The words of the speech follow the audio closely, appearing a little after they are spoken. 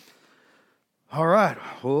All right.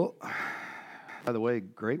 Well, by the way,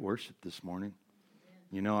 great worship this morning.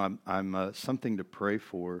 You know, I'm something to pray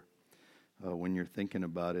for when you're thinking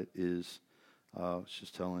about it is, I was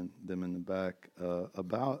just telling them in the back,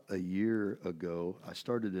 about a year ago, I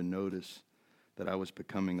started to notice that I was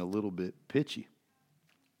becoming a little bit pitchy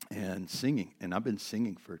and singing. And I've been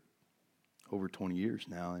singing for over 20 years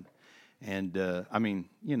now. And I mean,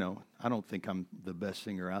 you know, I don't think I'm the best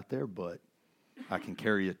singer out there, but I can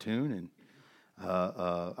carry a tune, and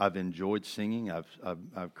I've enjoyed singing.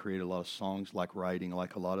 I've created a lot of songs, like writing,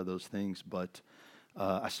 like a lot of those things. But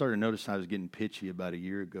I started noticing I was getting pitchy about a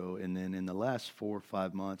year ago, and then in the last 4 or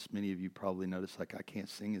 5 months, many of you probably noticed like I can't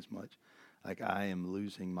sing as much. Like I am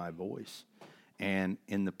losing my voice. And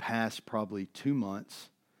in the past probably 2 months,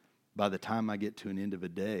 by the time I get to an end of a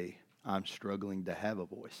day, I'm struggling to have a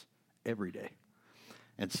voice every day.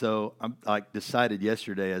 And so I decided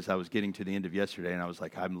yesterday, as I was getting to the end of yesterday, and I was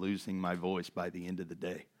like, I'm losing my voice by the end of the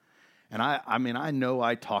day. And I mean, I know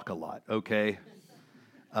I talk a lot, okay?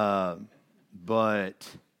 But,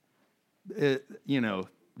 you know,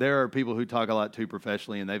 there are people who talk a lot too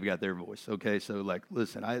professionally, and they've got their voice, okay? So, like,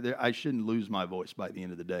 listen, I shouldn't lose my voice by the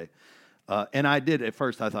end of the day. And I did, at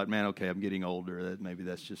first, I thought, man, okay, I'm getting older. Maybe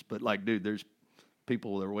that's just, but like, dude, there's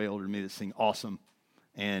people that are way older than me that sing awesome.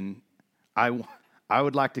 And I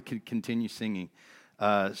would like to continue singing.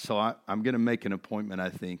 So I'm going to make an appointment, I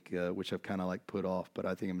think, which I've kind of like put off, but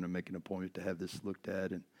I think I'm going to make an appointment to have this looked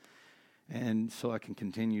at and so I can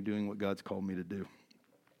continue doing what God's called me to do.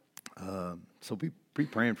 So be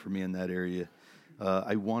praying for me in that area.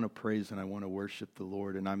 I want to praise and I want to worship the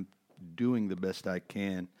Lord, and I'm doing the best I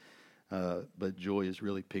can. But Joy is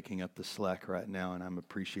really picking up the slack right now, and I'm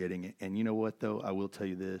appreciating it. And you know what, though? I will tell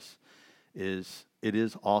you this, it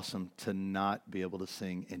is awesome to not be able to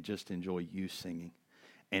sing and just enjoy you singing.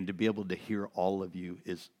 And to be able to hear all of you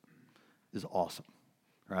is awesome,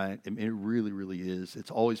 right? I mean, it really, really is.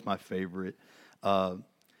 It's always my favorite. Come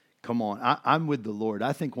on, I'm with the Lord.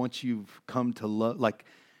 I think once you've come to love, like,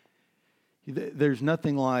 there's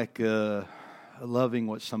nothing like loving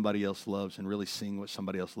what somebody else loves and really seeing what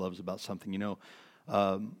somebody else loves about something. You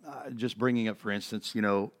know, just bringing up, for instance, you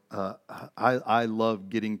know, I love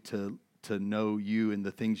getting to know you and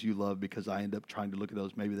the things you love, because I end up trying to look at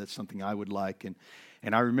those. Maybe that's something I would like.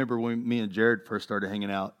 And I remember when me and Jared first started hanging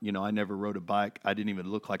out, you know, I never rode a bike. I didn't even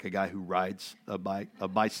look like a guy who rides a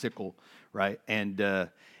bicycle, right? And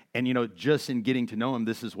you know, just in getting to know him,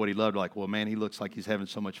 this is what he loved. Like, well, man, he looks like he's having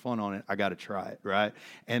so much fun on it. I got to try it, right?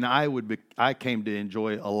 And I came to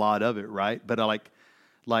enjoy a lot of it, right? But I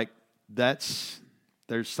like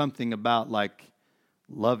there's something about like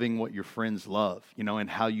loving what your friends love, you know, and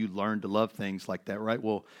how you learn to love things like that, right?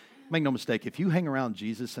 Well, make no mistake, if you hang around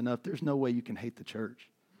Jesus enough, there's no way you can hate the church.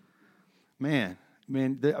 Man, I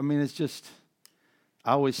mean, it's just,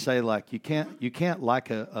 I always say, like, you can't like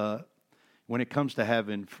when it comes to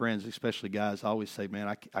having friends, especially guys, I always say,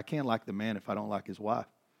 man, I can't like the man if I don't like his wife.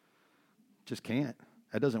 Just can't.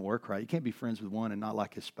 That doesn't work right. You can't be friends with one and not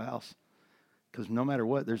like his spouse, because no matter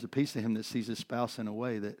what, there's a piece of him that sees his spouse in a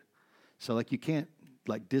way that, so like you can't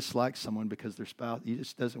like dislike someone because their spouse, it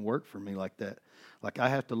just doesn't work for me like that. Like I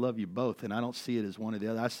have to love you both, and I don't see it as one or the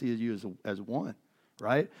other. I see you as one,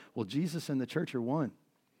 right? Well, Jesus and the church are one.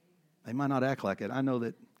 They might not act like it. I know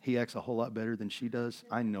that he acts a whole lot better than she does.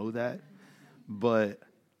 I know that. But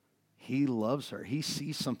he loves her. He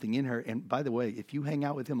sees something in her. And by the way, if you hang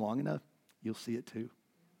out with him long enough, you'll see it too.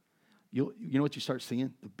 You know what you start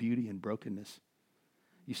seeing? The beauty and brokenness.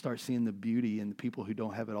 You start seeing the beauty in the people who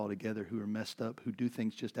don't have it all together, who are messed up, who do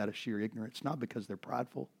things just out of sheer ignorance, not because they're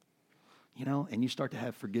prideful, you know, and you start to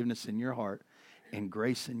have forgiveness in your heart and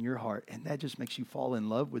grace in your heart, and that just makes you fall in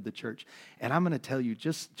love with the church. And I'm going to tell you,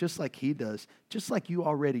 just like he does, just like you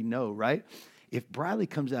already know, right? If Briley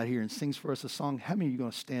comes out here and sings for us a song, how many of you are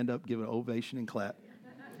going to stand up, give an ovation, and clap?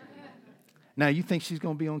 Now, you think she's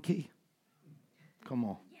going to be on key? Come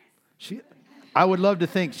on. I would love to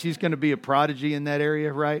think she's going to be a prodigy in that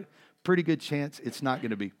area, right? Pretty good chance it's not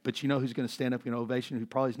going to be. But you know who's going to stand up in an ovation, who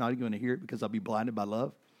probably is not even going to hear it because I'll be blinded by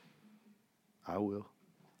love? I will.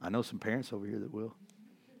 I know some parents over here that will,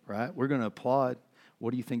 right? We're going to applaud.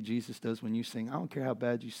 What do you think Jesus does when you sing? I don't care how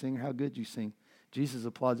bad you sing or how good you sing. Jesus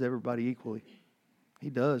applauds everybody equally. He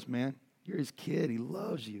does, man. You're his kid. He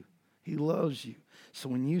loves you. He loves you. So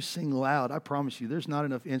when you sing loud, I promise you, there's not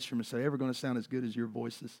enough instruments that are ever going to sound as good as your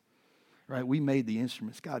voices. Right? We made the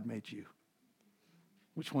instruments. God made you.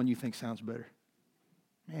 Which one you think sounds better?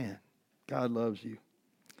 Man, God loves you.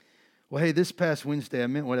 Well, hey, this past Wednesday, I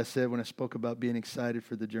meant what I said when I spoke about being excited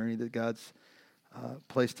for the journey that God's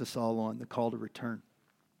placed us all on, the call to return.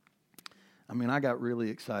 I mean, I got really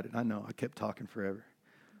excited. I know I kept talking forever.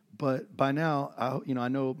 But by now, I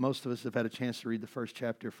know most of us have had a chance to read the first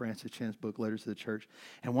chapter of Francis Chan's book, Letters to the Church.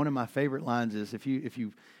 And one of my favorite lines is, if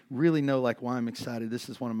you really know like why I'm excited, this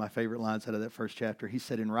is one of my favorite lines out of that first chapter. He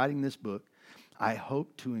said, in writing this book, I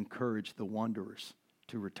hope to encourage the wanderers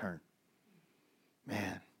to return.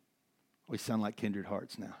 Man, we sound like kindred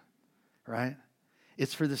hearts now, right?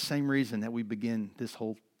 It's for the same reason that we begin this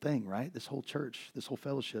whole thing, right? This whole church, this whole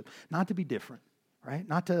fellowship. Not to be different, right?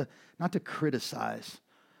 Not to criticize,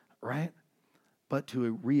 right? But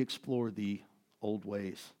to re-explore the old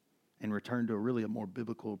ways and return to a more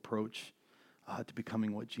biblical approach to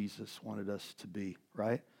becoming what Jesus wanted us to be,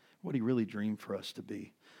 right? What he really dreamed for us to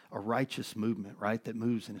be. A righteous movement, right, that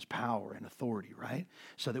moves in his power and authority, right?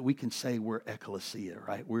 So that we can say we're ecclesia,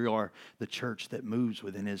 right? We are the church that moves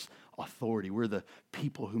within his authority. We're the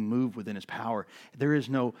people who move within his power. There is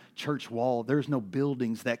no church wall. There's no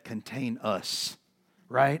buildings that contain us,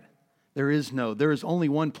 right? There is only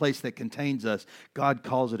one place that contains us. God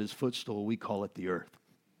calls it his footstool. We call it the earth,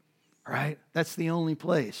 right? That's the only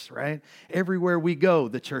place, right? Everywhere we go,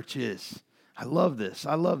 the church is. I love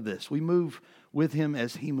this. We move with him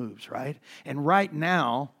as he moves, right? And right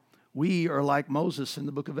now, we are like Moses in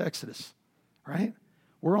the book of Exodus, right?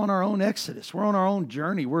 We're on our own exodus. We're on our own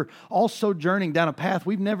journey. We're also journeying down a path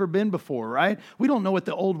we've never been before, right? We don't know what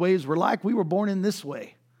the old ways were like. We were born in this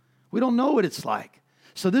way. We don't know what it's like.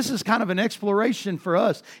 So this is kind of an exploration for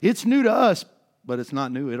us. It's new to us, but it's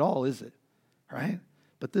not new at all, is it? Right?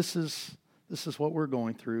 But this is what we're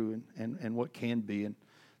going through and what can be. And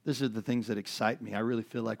these are the things that excite me. I really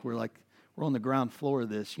feel like we're on the ground floor of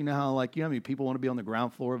this. You know how many people want to be on the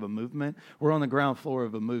ground floor of a movement? We're on the ground floor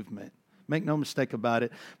of a movement. Make no mistake about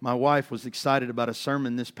it. My wife was excited about a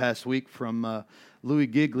sermon this past week from Louis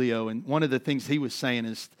Giglio, and one of the things he was saying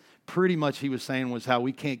was how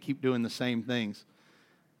we can't keep doing the same things.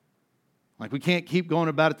 Like, we can't keep going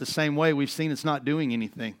about it the same way. We've seen it's not doing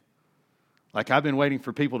anything. Like, I've been waiting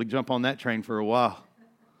for people to jump on that train for a while.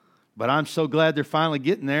 But I'm so glad they're finally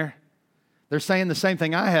getting there. They're saying the same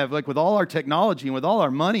thing I have. Like, with all our technology and with all our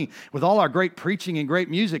money, with all our great preaching and great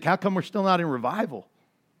music, how come we're still not in revival?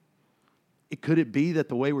 Could it be that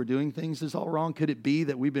the way we're doing things is all wrong? Could it be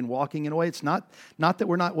that we've been walking in a way? It's not that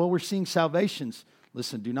we're not, we're seeing salvations.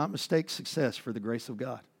 Listen, do not mistake success for the grace of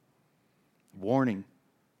God. Warning,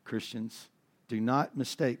 Christians. Do not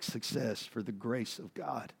mistake success for the grace of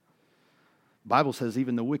God. The Bible says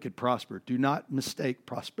even the wicked prosper. Do not mistake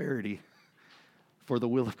prosperity for the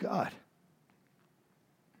will of God.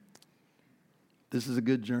 This is a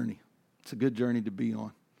good journey. It's a good journey to be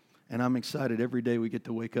on. And I'm excited every day we get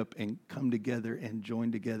to wake up and come together and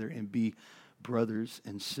join together and be brothers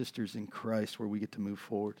and sisters in Christ where we get to move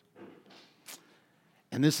forward.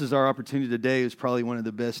 And this is our opportunity today. It's probably one of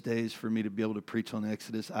the best days for me to be able to preach on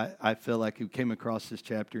Exodus. I feel like we came across this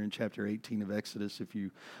chapter in chapter 18 of Exodus. If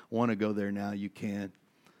you want to go there now, you can.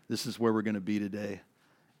 This is where we're going to be today.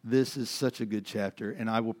 This is such a good chapter, and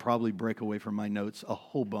I will probably break away from my notes a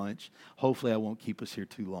whole bunch. Hopefully, I won't keep us here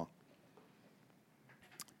too long.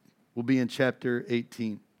 We'll be in chapter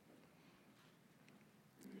 18.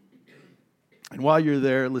 And while you're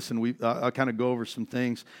there, listen, I'll kind of go over some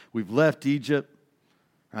things. We've left Egypt.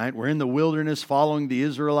 Right? We're in the wilderness following the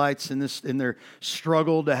Israelites in their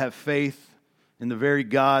struggle to have faith in the very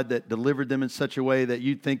God that delivered them in such a way that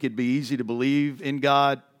you'd think it'd be easy to believe in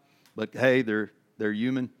God, but hey, they're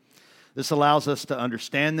human. This allows us to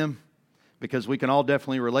understand them because we can all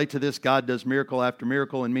definitely relate to this. God does miracle after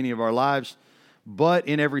miracle in many of our lives, but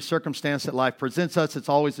in every circumstance that life presents us, it's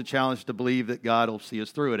always a challenge to believe that God will see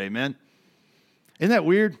us through it. Amen? Isn't that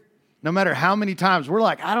weird? No matter how many times, we're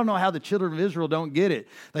like, I don't know how the children of Israel don't get it.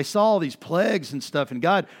 They saw all these plagues and stuff, and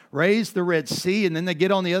God raised the Red Sea, and then they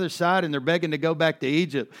get on the other side, and they're begging to go back to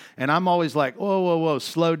Egypt. And I'm always like, whoa,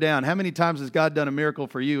 slow down. How many times has God done a miracle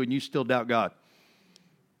for you, and you still doubt God?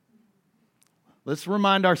 Let's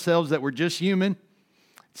remind ourselves that we're just human.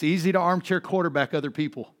 It's easy to armchair quarterback other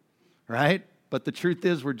people, right? But the truth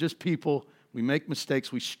is, we're just people. We make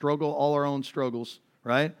mistakes. We struggle all our own struggles,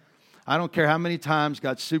 right? I don't care how many times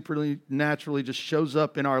God supernaturally just shows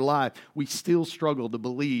up in our life, we still struggle to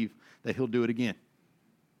believe that He'll do it again.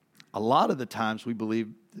 A lot of the times we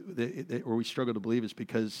believe, or we struggle to believe, is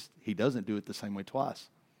because He doesn't do it the same way twice.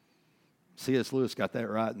 C.S. Lewis got that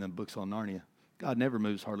right in the books on Narnia. God never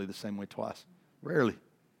moves hardly the same way twice. Rarely.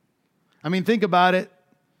 I mean, think about it.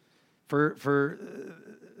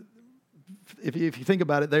 If you think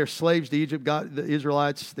about it, they're slaves to Egypt. The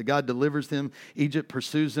Israelites, God delivers them. Egypt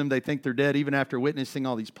pursues them. They think they're dead even after witnessing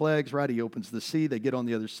all these plagues, right? He opens the sea. They get on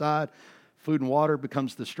the other side. Food and water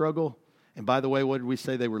becomes the struggle. And by the way, what did we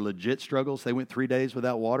say? They were legit struggles. They went 3 days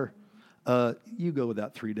without water. You go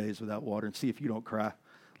without 3 days without water and see if you don't cry.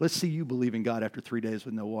 Let's see you believe in God after 3 days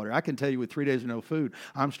with no water. I can tell you with 3 days with no food,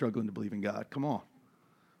 I'm struggling to believe in God. Come on.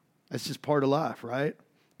 That's just part of life, right?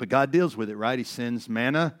 But God deals with it, right? He sends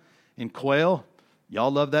manna and quail. Y'all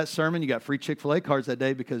love that sermon. You got free Chick-fil-A cards that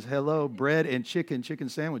day because, hello, bread and chicken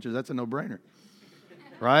sandwiches. That's a no-brainer,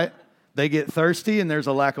 right? They get thirsty and there's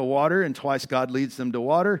a lack of water, and twice God leads them to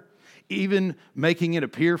water, even making it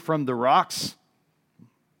appear from the rocks.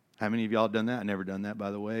 How many of y'all have done that? I never done that,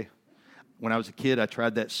 by the way. When I was a kid, I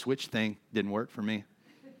tried that switch thing. Didn't work for me.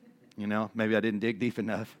 You know, maybe I didn't dig deep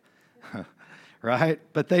enough, right?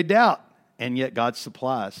 But they doubt, and yet God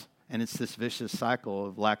supplies. And it's this vicious cycle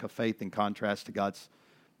of lack of faith in contrast to God's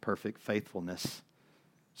perfect faithfulness.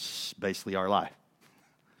 It's basically our life.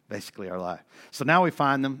 Basically our life. So now we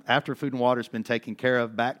find them, after food and water has been taken care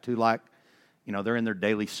of, back to like, you know, they're in their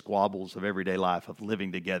daily squabbles of everyday life, of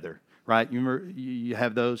living together, right? You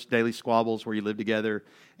have those daily squabbles where you live together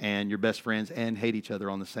and you're best friends and hate each other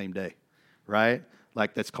on the same day, right?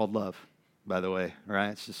 Like that's called love, by the way,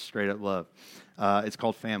 right? It's just straight up love. It's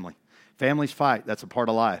called family. Families fight. That's a part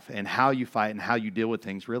of life. And how you fight and how you deal with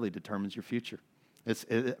things really determines your future.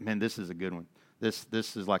 Man, this is a good one. This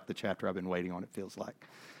is like the chapter I've been waiting on, it feels like.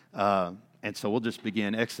 And so we'll just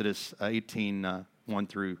begin. Exodus 18, 1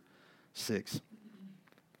 through 6.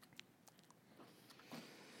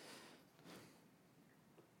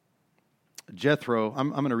 Jethro,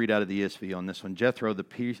 I'm going to read out of the ESV on this one. Jethro, the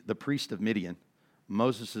priest of Midian,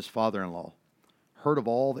 Moses' father-in-law, heard of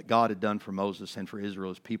all that God had done for Moses and for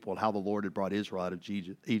Israel's people and how the Lord had brought Israel out of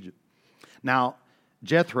Egypt. Now,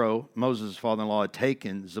 Jethro, Moses' father-in-law, had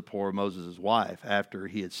taken Zipporah, Moses' wife, after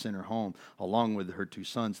he had sent her home, along with her 2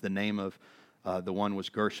 sons. The name of the one was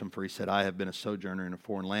Gershom, for he said, I have been a sojourner in a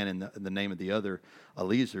foreign land. And the name of the other,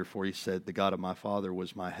 Eliezer, for he said, the God of my father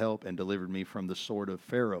was my help and delivered me from the sword of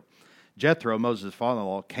Pharaoh. Jethro, Moses'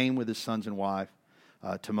 father-in-law, came with his sons and wife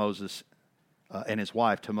to Moses and his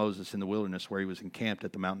wife to Moses in the wilderness where he was encamped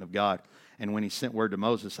at the mountain of God. And when he sent word to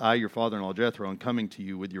Moses, I, your father-in-law Jethro, am coming to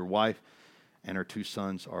you with your wife, and her 2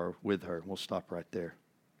 sons are with her. We'll stop right there.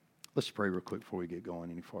 Let's pray real quick before we get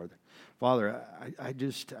going any farther. Father,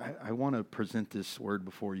 I want to present this word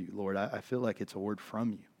before you, Lord. I feel like it's a word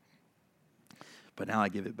from you. But now I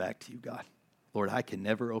give it back to you, God. Lord, I can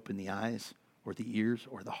never open the eyes or the ears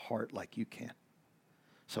or the heart like you can.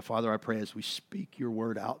 So, Father, I pray as we speak your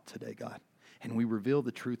word out today, God, and we reveal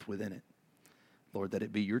the truth within it, Lord, that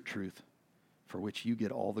it be your truth for which you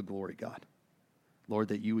get all the glory, God. Lord,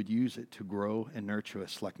 that you would use it to grow and nurture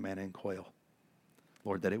us like manna and quail.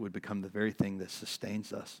 Lord, that it would become the very thing that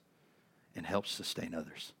sustains us and helps sustain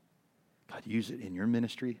others. God, use it in your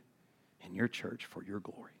ministry, in your church, for your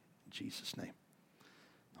glory. In Jesus' name.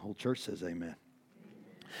 The whole church says amen.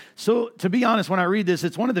 So, to be honest, when I read this,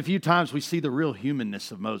 it's one of the few times we see the real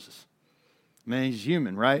humanness of Moses. Man, he's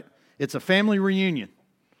human, right? It's a family reunion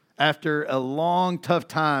after a long, tough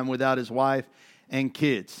time without his wife and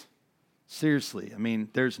kids. Seriously, I mean,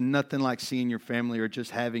 there's nothing like seeing your family or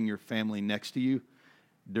just having your family next to you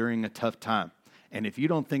during a tough time. And if you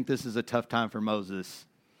don't think this is a tough time for Moses,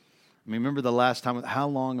 I mean, remember the last time, how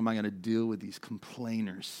long am I going to deal with these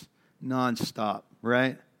complainers nonstop,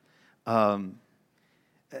 right? The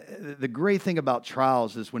great thing about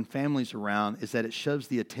trials is when family's around is that it shoves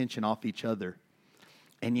the attention off each other.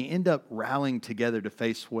 And you end up rallying together to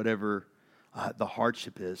face whatever the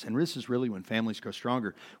hardship is. And this is really when families grow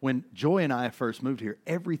stronger. When Joy and I first moved here,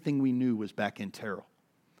 everything we knew was back in Terrell.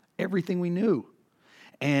 Everything we knew.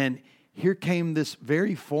 And here came this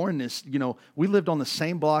very foreignness. You know, we lived on the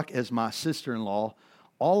same block as my sister-in-law.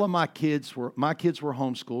 All of my kids were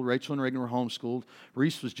homeschooled. Rachel and Reagan were homeschooled.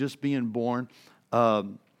 Reese was just being born.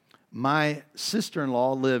 My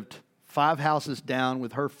sister-in-law lived 5 houses down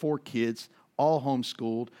with her 4 kids, all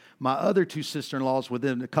homeschooled. My other 2 sister-in-laws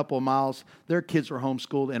within a couple of miles, their kids were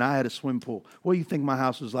homeschooled, and I had a swim pool. What do you think my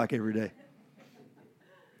house was like every day?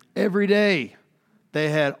 Every day, they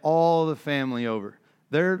had all the family over.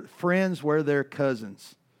 Their friends were their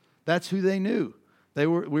cousins. That's who they knew. We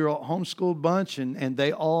were a homeschooled bunch, and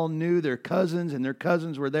they all knew their cousins, and their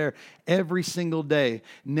cousins were there every single day.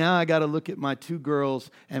 Now I got to look at my 2 girls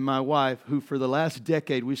and my wife, who for the last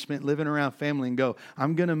decade we spent living around family, and go,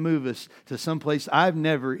 I'm going to move us to some place I've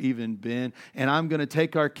never even been, and I'm going to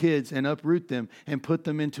take our kids and uproot them and put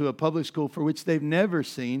them into a public school for which they've never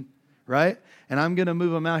seen, right? And I'm going to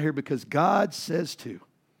move them out here because God says to.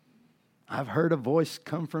 I've heard a voice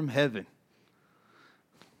come from heaven.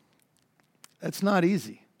 That's not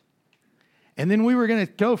easy. And then we were going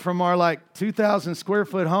to go from our 2,000 square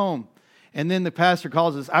foot home And then the pastor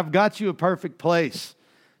calls us, I've got you a perfect place.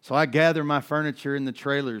 So I gather my furniture in the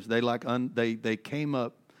trailers. They came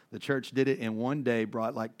up. The church did it in one day,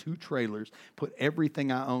 brought like 2 trailers, put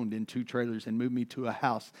everything I owned in 2 trailers and moved me to a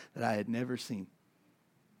house that I had never seen.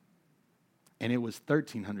 And it was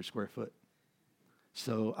 1,300 square foot.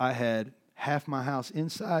 So I had half my house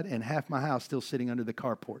inside and half my house still sitting under the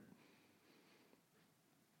carport.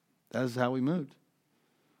 That is how we moved.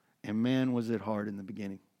 And man, was it hard in the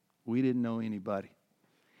beginning. We didn't know anybody.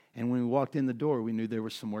 And when we walked in the door, we knew there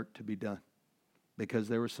was some work to be done, because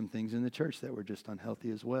there were some things in the church that were just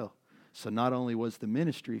unhealthy as well. So not only was the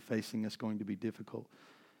ministry facing us going to be difficult,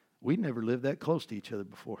 we'd never lived that close to each other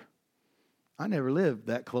before. I never lived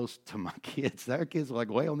that close to my kids. Our kids were like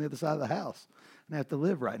way on the other side of the house. And I have to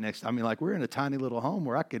live right next. I mean, like we're in a tiny little home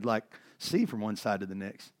where I could like see from one side to the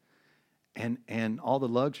next. And all the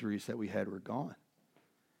luxuries that we had were gone.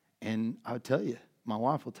 And I would tell you, my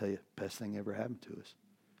wife will tell you, best thing ever happened to us.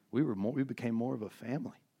 We became more of a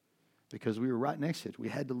family because we were right next to it. We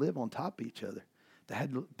had to live on top of each other.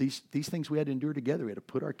 These things we had to endure together. We had to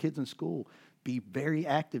put our kids in school, be very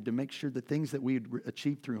active to make sure the things that we had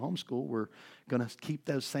achieved through homeschool were going to keep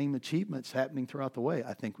those same achievements happening throughout the way.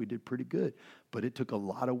 I think we did pretty good, but it took a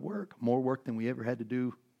lot of work, more work than we ever had to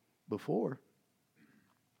do before.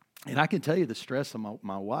 And I can tell you the stress of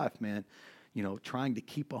my wife, man, you know, trying to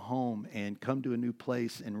keep a home and come to a new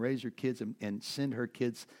place and raise her kids and send her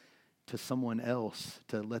kids to someone else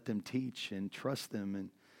to let them teach and trust them. And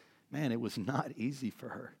man, it was not easy for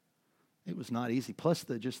her. It was not easy. Plus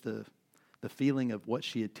the feeling of what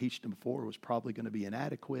she had taught them before was probably going to be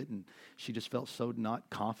inadequate. And she just felt so not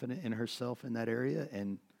confident in herself in that area.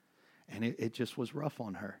 And it just was rough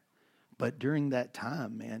on her. But during that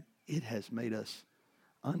time, man, it has made us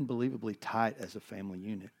unbelievably tight as a family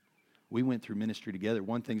unit. We went through ministry together.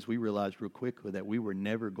 One thing we realized real quick was that we were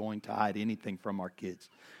never going to hide anything from our kids.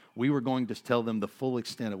 We were going to tell them the full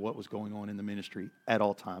extent of what was going on in the ministry at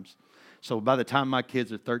all times. So by the time my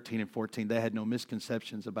kids are 13 and 14, they had no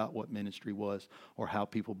misconceptions about what ministry was or how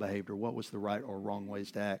people behaved or what was the right or wrong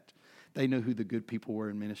ways to act. They knew who the good people were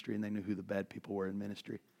in ministry and they knew who the bad people were in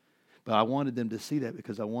ministry. But I wanted them to see that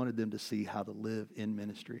because I wanted them to see how to live in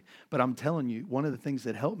ministry. But I'm telling you, one of the things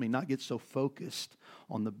that helped me not get so focused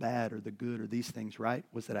on the bad or the good or these things, right,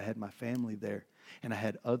 was that I had my family there. And I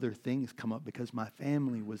had other things come up because my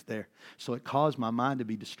family was there. So it caused my mind to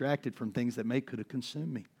be distracted from things that could have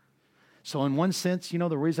consumed me. So in one sense, you know,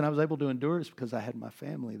 the reason I was able to endure is because I had my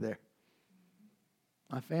family there.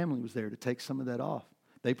 My family was there to take some of that off.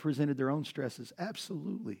 They presented their own stresses.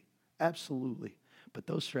 Absolutely. Absolutely. But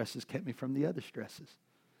those stresses kept me from the other stresses.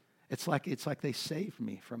 It's like they saved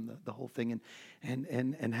me from the whole thing.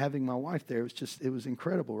 And having my wife there, it was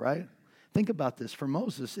incredible, right? Think about this. For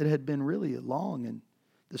Moses, it had been really long and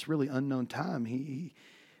this really unknown time.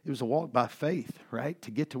 It was a walk by faith, right,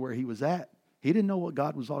 to get to where he was at. He didn't know what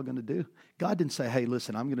God was all going to do. God didn't say, hey,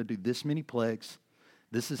 listen, I'm going to do this many plagues.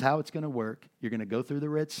 This is how it's going to work. You're going to go through the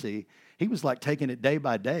Red Sea. He was like taking it day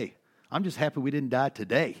by day. I'm just happy we didn't die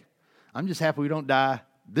today. I'm just happy we don't die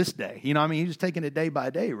this day. You know what I mean? He was taking it day by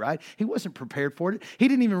day, right? He wasn't prepared for it. He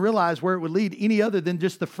didn't even realize where it would lead any other than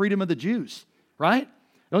just the freedom of the Jews, right?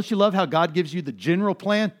 Don't you love how God gives you the general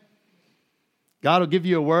plan? God will give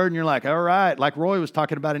you a word and you're like, all right. Like Roy was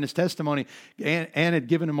talking about in his testimony, Ann had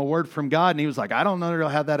given him a word from God and he was like, I don't know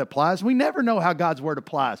how that applies. We never know how God's word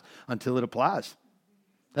applies until it applies.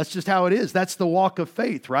 That's just how it is. That's the walk of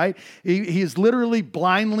faith, right? He is literally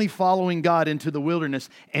blindly following God into the wilderness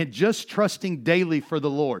and just trusting daily for the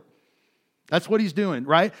Lord. That's what he's doing,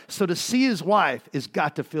 right? So to see his wife has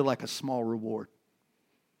got to feel like a small reward.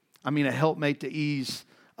 I mean, a helpmate to ease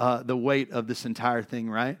the weight of this entire thing,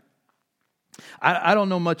 right? I don't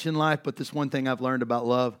know much in life, but this one thing I've learned about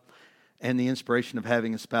love and the inspiration of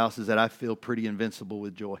having a spouse is that I feel pretty invincible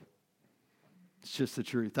with joy. It's just the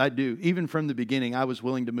truth. I do. Even from the beginning, I was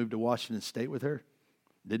willing to move to Washington State with her.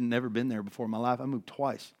 Never been there before in my life. I moved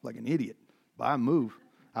twice like an idiot. But I moved.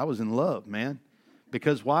 I was in love, man.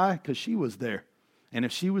 Because why? Because she was there. And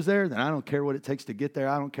if she was there, then I don't care what it takes to get there.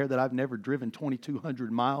 I don't care that I've never driven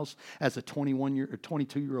 2,200 miles as a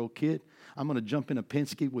 22-year-old kid. I'm going to jump in a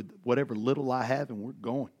Penske with whatever little I have and we're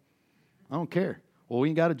going. I don't care. Well, we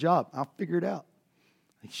ain't got a job. I'll figure it out.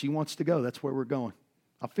 If she wants to go, that's where we're going.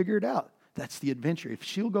 I'll figure it out. That's the adventure. If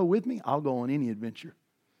she'll go with me, I'll go on any adventure.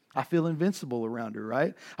 I feel invincible around her,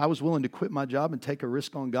 right? I was willing to quit my job and take a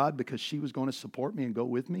risk on God because she was going to support me and go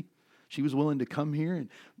with me. She was willing to come here and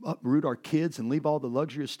uproot our kids and leave all the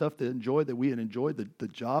luxurious stuff that we had enjoyed, the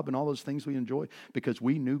job and all those things we enjoy, because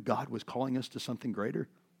we knew God was calling us to something greater,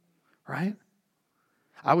 right?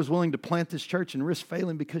 I was willing to plant this church and risk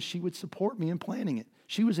failing because she would support me in planting it.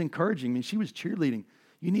 She was encouraging me. She was cheerleading.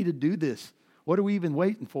 You need to do this. What are we even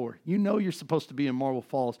waiting for? You know you're supposed to be in Marble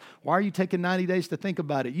Falls. Why are you taking 90 days to think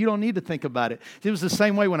about it? You don't need to think about it. It was the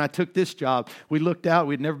same way when I took this job. We looked out.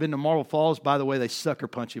 We'd never been to Marble Falls. By the way, they sucker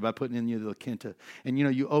punch you by putting in the La Quinta. And,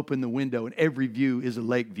 you open the window, and every view is a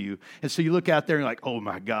lake view. And so you look out there, and you're like, oh,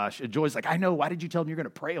 my gosh. And Joy's like, I know. Why did you tell them you're going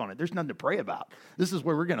to pray on it? There's nothing to pray about. This is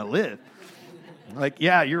where we're going to live. Like,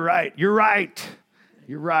 yeah, you're right. You're right.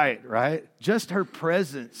 You're right, right? Just her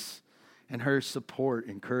presence and her support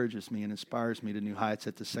encourages me and inspires me to new heights.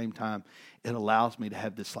 At the same time, it allows me to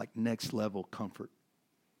have this next level of comfort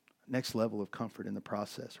in the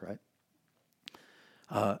process, right?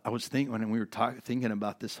 I was thinking when we were thinking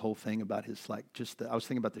about this whole thing about his I was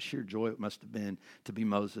thinking about the sheer joy it must have been to be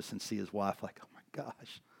Moses and see his wife. Oh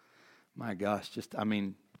my gosh,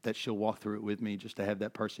 that she'll walk through it with me, just to have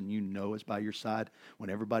that person is by your side when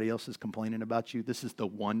everybody else is complaining about you. This is the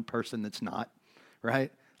one person that's not,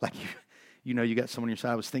 right? You got someone on your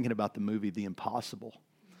side. I was thinking about the movie The Impossible.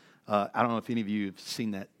 I don't know if any of you have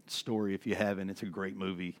seen that story. If you haven't, it's a great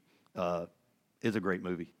movie. It's a great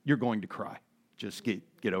movie. You're going to cry. Just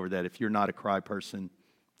get over that. If you're not a cry person,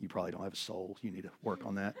 you probably don't have a soul. You need to work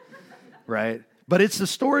on that, right? But it's the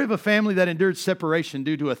story of a family that endured separation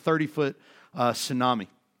due to a 30-foot tsunami.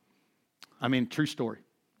 True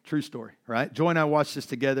story, right? Joy and I watched this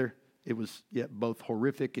together. It was both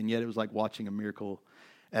horrific, and yet it was like watching a miracle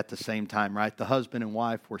at the same time, right? The husband and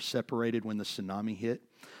wife were separated when the tsunami hit.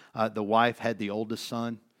 The wife had the oldest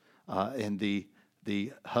son, and the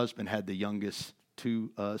husband had the youngest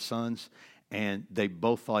two sons, and they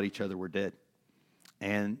both thought each other were dead.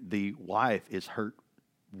 And the wife is hurt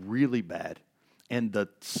really bad, and the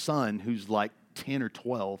son, who's 10 or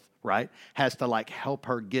 12, right, has to help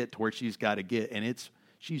her get to where she's got to get, and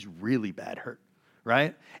she's really bad hurt,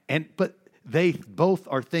 right? But they both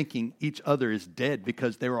are thinking each other is dead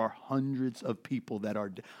because there are hundreds of people,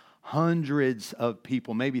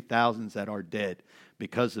 maybe thousands that are dead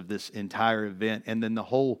because of this entire event. And then the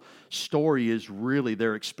whole story is really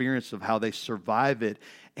their experience of how they survive it.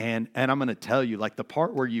 And I'm going to tell you, the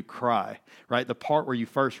part where you cry, right, the part where you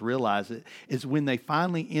first realize it is when they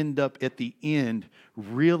finally end up at the end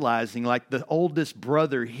realizing, the oldest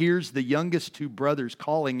brother hears the youngest two brothers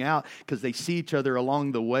calling out because they see each other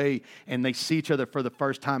along the way, and they see each other for the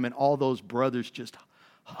first time, and all those brothers just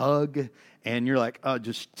hug, and you're like, oh,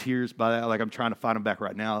 just tears by that. I'm trying to find them back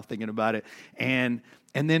right now thinking about it.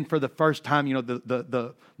 And then for the first time,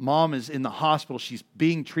 the mom is in the hospital. She's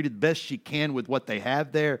being treated the best she can with what they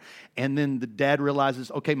have there. And then the dad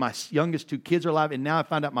realizes, okay, my youngest two kids are alive, and now I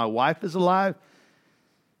find out my wife is alive.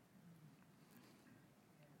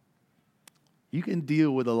 You can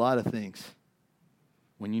deal with a lot of things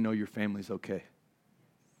when you know your family's okay.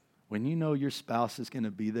 When you know your spouse is going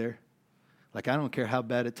to be there. I don't care how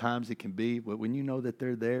bad at times it can be, but when you know that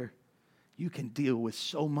they're there, you can deal with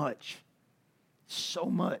so much. So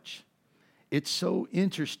much. It's so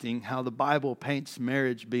interesting how the Bible paints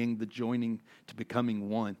marriage being the joining to becoming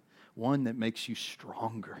one that makes you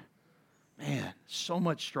stronger. Man, so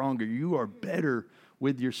much stronger. You are better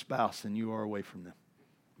with your spouse than you are away from them.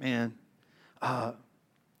 Man,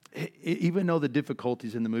 even though the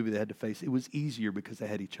difficulties in the movie they had to face, it was easier because they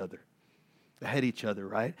had each other. They had each other,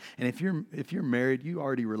 right? And if you're married, you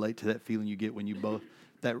already relate to that feeling you get when you both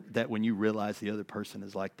that when you realize the other person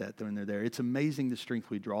is like that when they're there. It's amazing the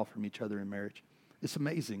strength we draw from each other in marriage. It's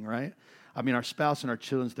amazing, right? Our spouse and our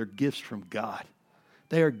children, they're gifts from God.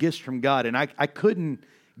 They are gifts from God. And I couldn't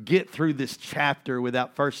get through this chapter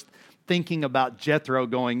without first thinking about Jethro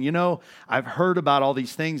going, I've heard about all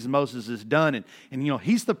these things Moses has done. And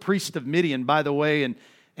he's the priest of Midian, by the way. And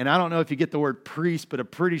I don't know if you get the word priest, but I'm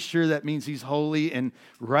pretty sure that means he's holy and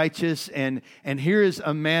righteous. And here is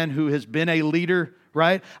a man who has been a leader,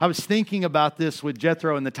 right? I was thinking about this with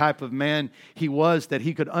Jethro and the type of man he was, that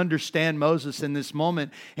he could understand Moses in this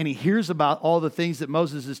moment. And he hears about all the things that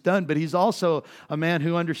Moses has done, but he's also a man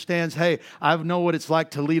who understands, hey, I know what it's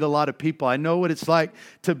like to lead a lot of people. I know what it's like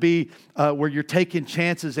to be where you're taking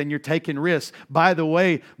chances and you're taking risks. By the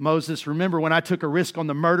way, Moses, remember when I took a risk on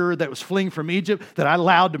the murderer that was fleeing from Egypt that I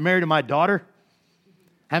allowed to marry to my daughter?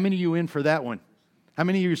 How many of you in for that one? How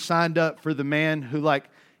many of you signed up for the man who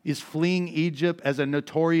is fleeing Egypt as a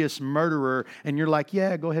notorious murderer, and you're like,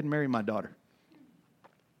 yeah, go ahead and marry my daughter?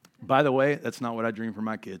 By the way, that's not what I dream for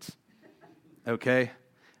my kids, okay?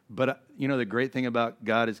 But, the great thing about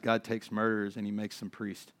God is God takes murderers and he makes them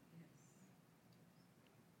priests.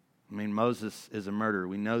 Moses is a murderer.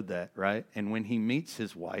 We know that, right? And when he meets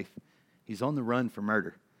his wife, he's on the run for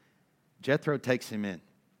murder. Jethro takes him in.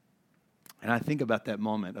 And I think about that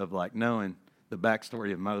moment of like knowing the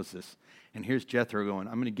backstory of Moses. And here's Jethro going,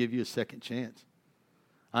 I'm going to give you a second chance.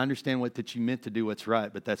 I understand that you meant to do what's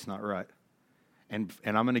right, but that's not right. And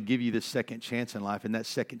I'm going to give you this second chance in life. And that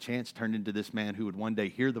second chance turned into this man who would one day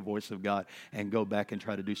hear the voice of God and go back and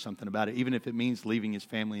try to do something about it, even if it means leaving his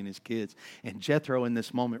family and his kids. And Jethro in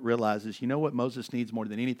this moment realizes, you know what Moses needs more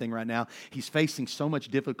than anything right now? He's facing so much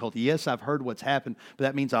difficulty. Yes, I've heard what's happened, but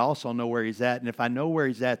that means I also know where he's at. And if I know where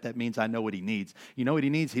he's at, that means I know what he needs. You know what he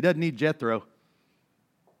needs? He doesn't need Jethro.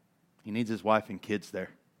 He needs his wife and kids there.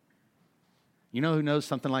 You know who knows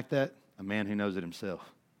something like that? A man who knows it himself.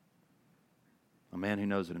 A man who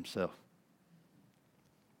knows it himself.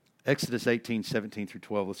 Exodus 18, 17 through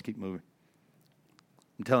 12. Let's keep moving.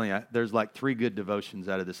 I'm telling you, there's like 3 good devotions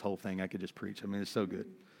out of this whole thing I could just preach. I mean, it's so good.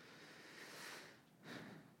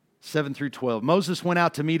 7 through 12. Moses went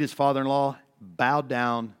out to meet his father-in-law, bowed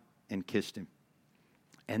down, and kissed him.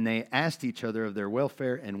 And they asked each other of their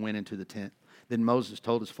welfare and went into the tent. Then Moses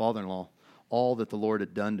told his father-in-law all that the Lord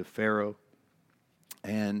had done to Pharaoh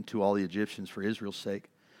and to all the Egyptians for Israel's sake,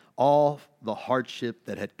 all the hardship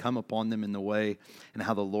that had come upon them in the way, and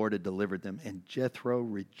how the Lord had delivered them. And Jethro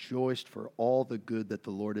rejoiced for all the good that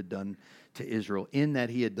the Lord had done to Israel, in that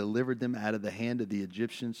he had delivered them out of the hand of the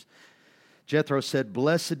Egyptians. Jethro said,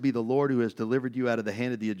 "Blessed be the Lord who has delivered you out of the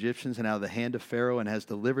hand of the Egyptians and out of the hand of Pharaoh, and has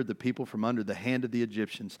delivered the people from under the hand of the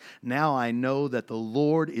Egyptians. Now I know that the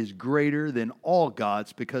Lord is greater than all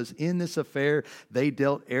gods, because in this affair they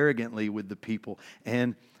dealt arrogantly with the people."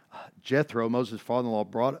 And Jethro, Moses' father-in-law,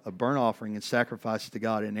 brought a burnt offering and sacrifices to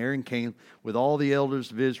God. And Aaron came with all the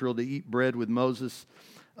elders of Israel to eat bread with Moses'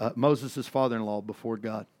 father-in-law before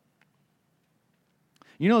God.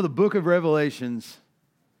 You know, the book of Revelations,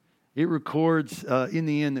 it records in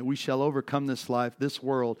the end that we shall overcome this life, this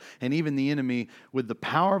world, and even the enemy with the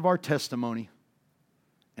power of our testimony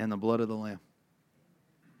and the blood of the Lamb.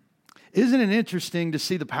 Isn't it interesting to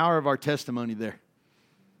see the power of our testimony there?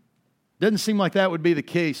 Doesn't seem like that would be the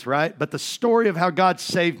case, right? But the story of how God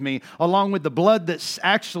saved me, along with the blood that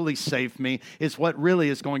actually saved me, is what really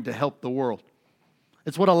is going to help the world.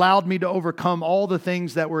 It's what allowed me to overcome all the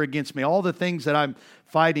things that were against me, all the things that I'm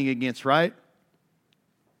fighting against, right?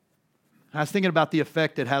 I was thinking about the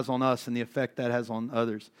effect it has on us and the effect that has on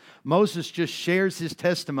others. Moses just shares his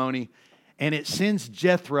testimony, and it sends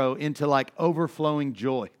Jethro into like overflowing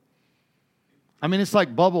joy. I mean, it's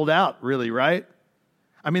like bubbled out, really, right?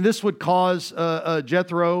 I mean, this would cause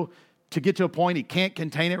Jethro to get to a point he can't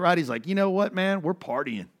contain it, right? He's like, you know what, man? We're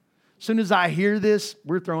partying. As soon as I hear this,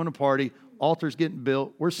 we're throwing a party. Altar's getting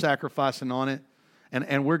built. We're sacrificing on it.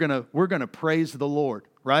 And we're gonna praise the Lord,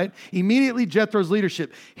 right? Immediately, Jethro's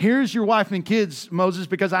leadership. Here's your wife and kids, Moses,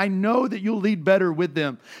 because I know that you'll lead better with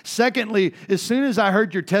them. Secondly, as soon as I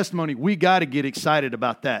heard your testimony, we got to get excited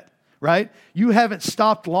about that. Right? You haven't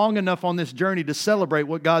stopped long enough on this journey to celebrate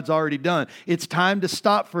what God's already done. It's time to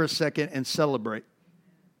stop for a second and celebrate.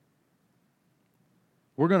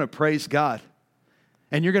 We're going to praise God.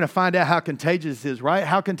 And you're going to find out how contagious it is, right?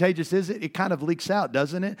 How contagious is it? It kind of leaks out,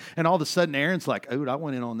 doesn't it? And all of a sudden Aaron's like, oh, I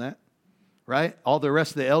went in on that. Right? All the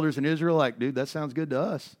rest of the elders in Israel are like, dude, that sounds good to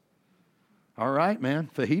us. All right, man,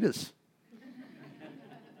 fajitas.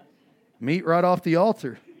 Meat right off the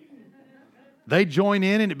altar. They join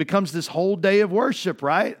in and it becomes this whole day of worship,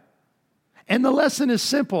 right? And the lesson is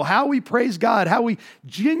simple. How we praise God, how we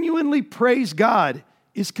genuinely praise God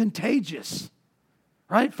is contagious,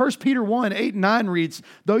 right? 1 Peter 1, 8 and 9 reads,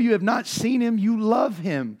 though you have not seen him, you love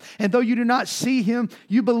him. And though you do not see him,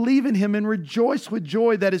 you believe in him and rejoice with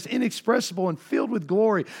joy that is inexpressible and filled with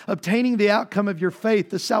glory, obtaining the outcome of your faith,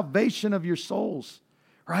 the salvation of your souls,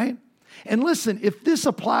 right? And listen, if this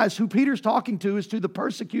applies, who Peter's talking to is to the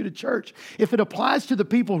persecuted church. If it applies to the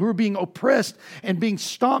people who are being oppressed and being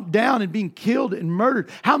stomped down and being killed and murdered,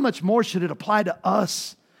 how much more should it apply to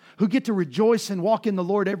us who get to rejoice and walk in the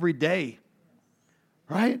Lord every day?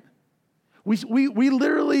 Right? We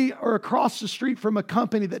literally are across the street from a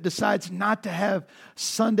company that decides not to have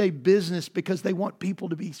Sunday business because they want people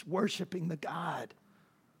to be worshiping the God.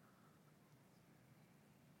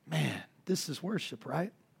 Man, this is worship,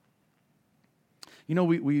 right? You know,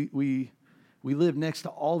 we live next to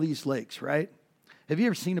all these lakes, right? Have you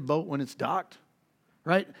ever seen a boat when it's docked,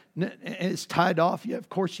 right? And it's tied off. Yeah, of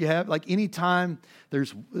course you have. Like anytime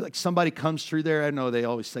there's like somebody comes through there, I know they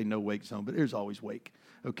always say no wake zone, but there's always wake,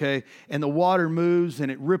 okay? And the water moves and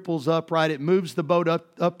it ripples up, right? It moves the boat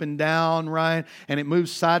up and down, right? And it moves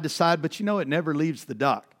side to side, but you know it never leaves the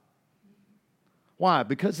dock. Why?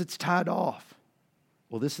 Because it's tied off.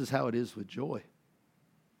 Well, this is how it is with joy.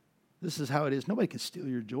 This is how it is. Nobody can steal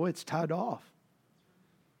your joy. It's tied off.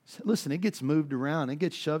 So listen, it gets moved around. It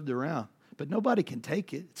gets shoved around. but nobody can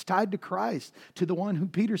take it. It's tied to Christ, to the one who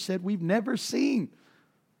Peter said we've never seen,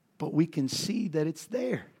 but we can see that it's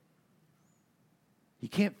there. You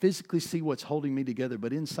can't physically see what's holding me together,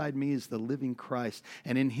 but inside me is the living Christ.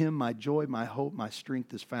 And in him, my joy, my hope, my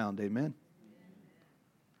strength is found. Amen?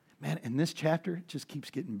 Man, and this chapter just keeps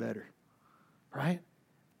getting better. Right?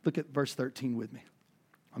 Look at verse 13 with me.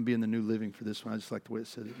 I'm being the New Living for this one. I just like the way it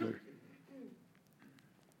says it better.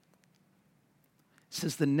 It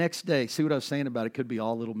says the next day. See what I was saying about it? Could be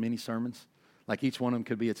all little mini sermons. Like each one of them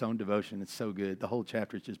could be its own devotion. It's so good. The whole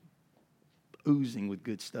chapter is just oozing with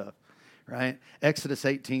good stuff. Right? Exodus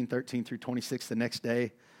 18, 13 through 26, the next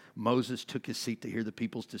day, Moses took his seat to hear the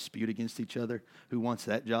people's dispute against each other. Who wants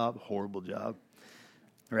that job? Horrible job.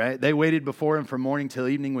 Right? They waited before him from morning till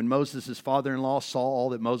evening. When Moses' father-in-law saw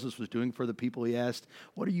all that Moses was doing for the people, he asked,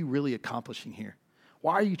 "What are you really accomplishing here?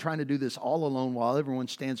 Why are you trying to do this all alone while everyone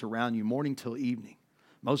stands around you morning till evening?"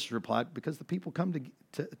 Moses replied, "Because the people come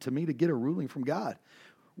to me to get a ruling from God.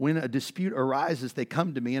 When a dispute arises, they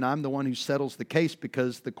come to me, and I'm the one who settles the case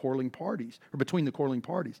between the quarreling parties.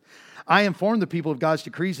 I inform the people of God's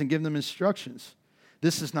decrees and give them instructions."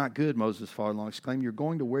 "This is not good," Moses' father-in-law exclaimed. "You're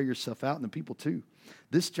going to wear yourself out and the people too.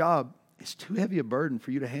 This job is too heavy a burden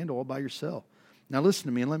for you to handle all by yourself. Now listen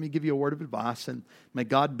to me and let me give you a word of advice, and may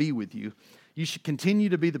God be with you. You should continue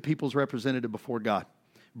to be the people's representative before God,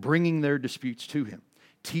 bringing their disputes to him.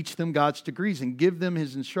 Teach them God's decrees and give them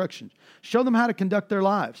his instructions. Show them how to conduct their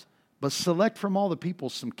lives. But select from all the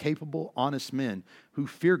people some capable, honest men who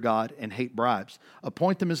fear God and hate bribes.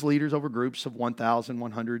 Appoint them as leaders over groups of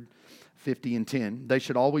 1,150 and 10. They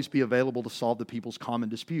should always be available to solve the people's common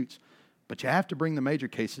disputes. But you have to bring the major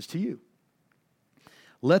cases to you.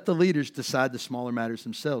 Let the leaders decide the smaller matters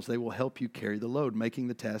themselves. They will help you carry the load, making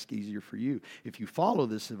the task easier for you. If you follow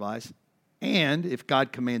this advice, and if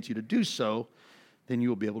God commands you to do so, then you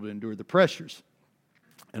will be able to endure the pressures.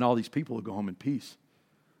 And all these people will go home in peace."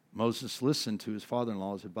 Moses listened to his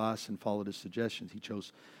father-in-law's advice and followed his suggestions. He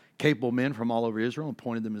chose capable men from all over Israel and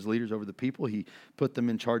appointed them as leaders over the people. He put them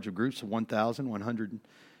in charge of groups of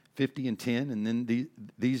 1,150 and 10. And then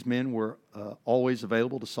these men were always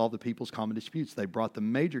available to solve the people's common disputes. They brought the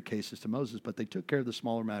major cases to Moses, but they took care of the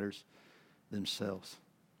smaller matters themselves.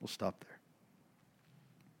 We'll stop there.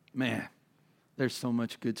 Man, there's so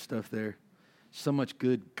much good stuff there. So much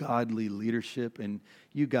good, godly leadership. And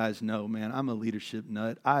you guys know, man, I'm a leadership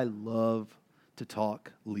nut. I love to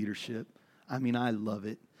talk leadership. I mean, I love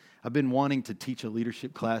it. I've been wanting to teach a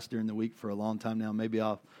leadership class during the week for a long time now. Maybe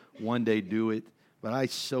I'll one day do it. But I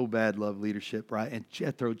so bad love leadership, right? And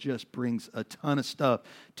Jethro just brings a ton of stuff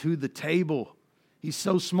to the table. He's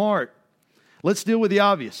so smart. Let's deal with the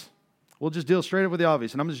obvious. We'll just deal straight up with the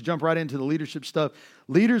obvious. And I'm going to just jump right into the leadership stuff.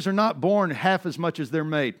 Leaders are not born half as much as they're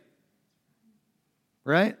made.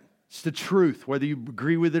 Right? It's the truth, whether you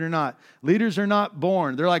agree with it or not. Leaders are not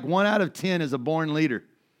born. They're like 1 out of 10 is a born leader.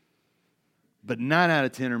 But 9 out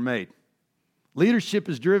of 10 are made. Leadership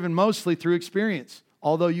is driven mostly through experience,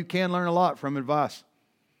 although you can learn a lot from advice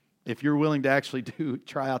if you're willing to actually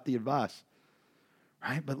try out the advice.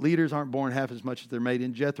 Right? But leaders aren't born half as much as they're made.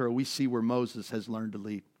 In Jethro, we see where Moses has learned to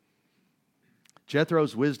lead.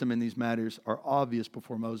 Jethro's wisdom in these matters are obvious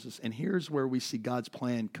before Moses. And here's where we see God's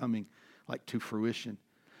plan coming to fruition.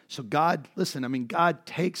 So God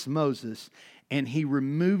takes Moses and he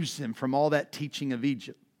removes him from all that teaching of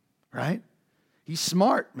Egypt, right? He's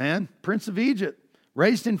smart, man. Prince of Egypt,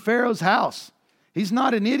 raised in Pharaoh's house. He's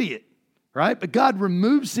not an idiot, right? But God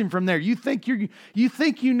removes him from there. You think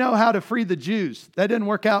you know how to free the Jews. That didn't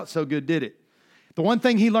work out so good, did it? The one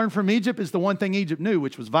thing he learned from Egypt is the one thing Egypt knew,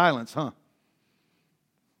 which was violence, huh?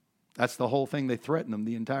 That's the whole thing. They threatened them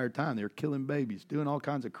the entire time. They were killing babies, doing all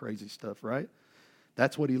kinds of crazy stuff, right?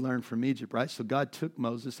 That's what he learned from Egypt, right? So God took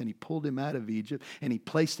Moses and he pulled him out of Egypt and he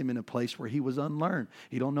placed him in a place where he was unlearned.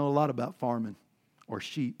 He don't know a lot about farming or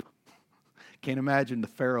sheep. Can't imagine the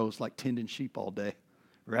pharaohs like tending sheep all day,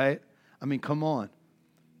 right? I mean, come on.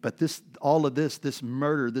 But all of this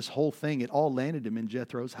murder, this whole thing, it all landed him in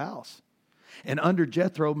Jethro's house. And under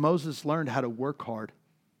Jethro, Moses learned how to work hard,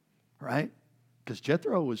 right? Because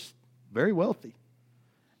Jethro was very wealthy.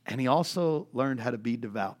 And he also learned how to be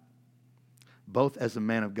devout, both as a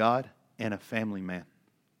man of God and a family man.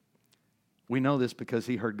 We know this because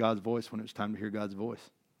he heard God's voice when it was time to hear God's voice,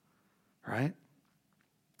 right?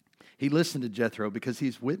 He listened to Jethro because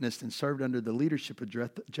he's witnessed and served under the leadership of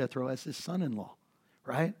Jethro as his son-in-law,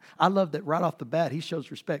 right? I love that right off the bat, he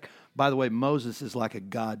shows respect. By the way, Moses is like a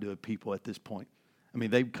god to a people at this point. I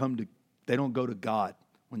mean, they don't go to God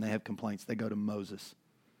when they have complaints. They go to Moses,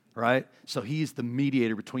 right? So he's the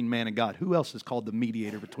mediator between man and God. Who else is called the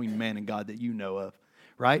mediator between man and God that you know of,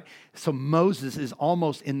 right? So Moses is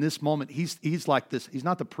almost in this moment, he's like this. He's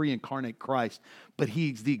not the pre-incarnate Christ, but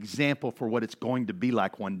he's the example for what it's going to be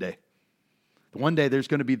like one day. One day there's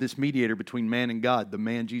going to be this mediator between man and God, the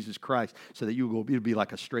man Jesus Christ, so that you'll be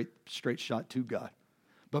like a straight shot to God.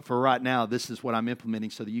 But for right now, this is what I'm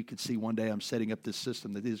implementing so that you can see one day I'm setting up this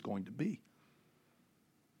system that is going to be.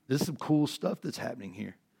 This is some cool stuff that's happening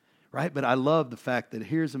here. Right? But I love the fact that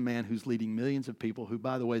here's a man who's leading millions of people who,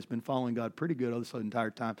 by the way, has been following God pretty good this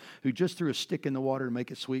entire time, who just threw a stick in the water to make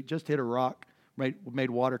it sweet, just hit a rock, made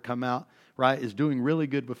water come out, right? Is doing really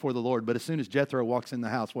good before the Lord. But as soon as Jethro walks in the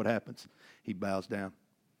house, what happens? He bows down.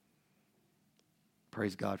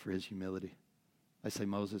 Praise God for his humility. I say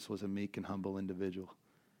Moses was a meek and humble individual.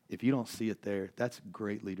 If you don't see it there, that's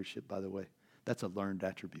great leadership, by the way. That's a learned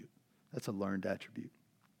attribute. That's a learned attribute.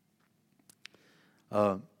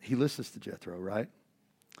 He listens to Jethro, right?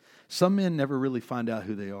 Some men never really find out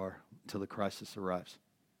who they are until the crisis arrives.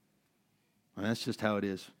 And that's just how it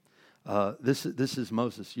is. This is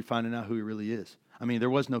Moses. You're finding out who he really is. I mean, there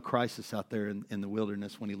was no crisis out there in the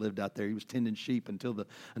wilderness when he lived out there. He was tending sheep until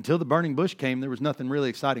the burning bush came. There was nothing really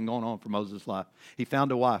exciting going on for Moses' life. He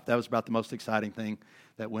found a wife. That was about the most exciting thing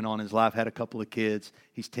that went on in his life. Had a couple of kids.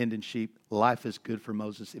 He's tending sheep. Life is good for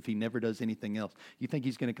Moses if he never does anything else. You think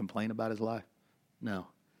he's going to complain about his life? No.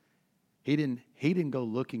 He didn't go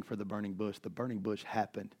looking for the burning bush. The burning bush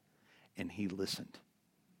happened, and he listened.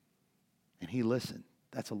 And he listened.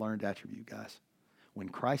 That's a learned attribute, guys. When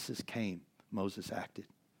crisis came, Moses acted.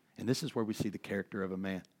 And this is where we see the character of a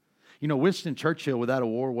man. You know, Winston Churchill, without a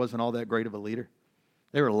war, wasn't all that great of a leader.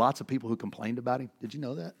 There were lots of people who complained about him. Did you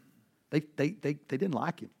know that? They didn't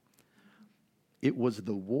like him. It was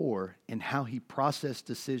the war and how he processed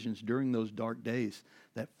decisions during those dark days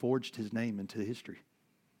that forged his name into history.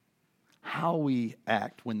 How we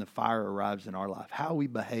act when the fire arrives in our life, how we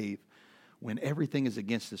behave when everything is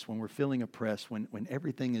against us, when we're feeling oppressed, when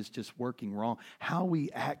everything is just working wrong, how we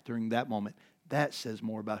act during that moment, that says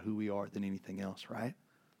more about who we are than anything else, right?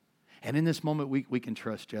 And in this moment, we can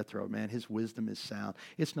trust Jethro, man. His wisdom is sound.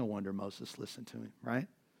 It's no wonder Moses listened to him, right?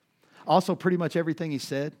 Also, pretty much everything he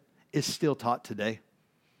said is still taught today.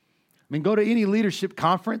 I mean, go to any leadership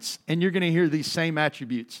conference and you're going to hear these same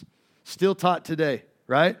attributes. Still taught today,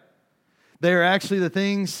 right? They are actually the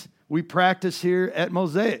things we practice here at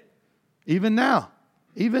Mosaic. Even now.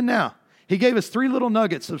 He gave us 3 little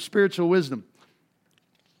nuggets of spiritual wisdom.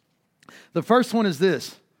 The first one is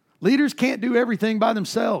this. Leaders can't do everything by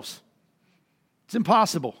themselves. It's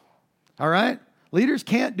impossible. All right? Leaders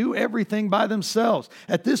can't do everything by themselves.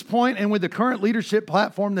 At this point, and with the current leadership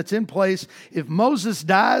platform that's in place, if Moses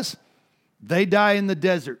dies, they die in the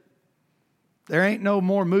desert. There ain't no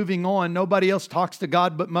more moving on. Nobody else talks to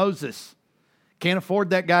God but Moses. Can't afford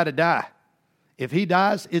that guy to die. If he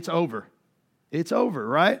dies, it's over. It's over,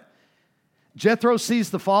 right? Jethro sees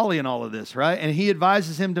the folly in all of this, right? And he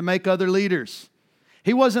advises him to make other leaders.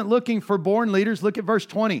 He wasn't looking for born leaders. Look at verse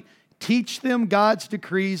 20. Teach them God's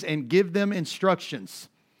decrees and give them instructions,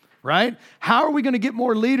 right? How are we going to get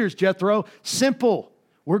more leaders, Jethro? Simple.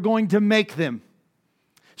 We're going to make them.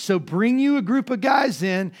 So bring you a group of guys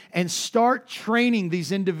in and start training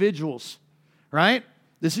these individuals, right?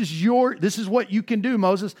 This is what you can do,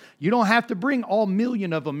 Moses. You don't have to bring all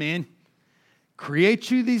million of them in. Create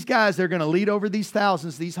you these guys. They're going to lead over these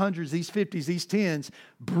thousands, these hundreds, these 50s, these 10s.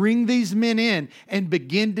 Bring these men in and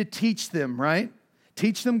begin to teach them, right?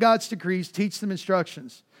 Teach them God's decrees. Teach them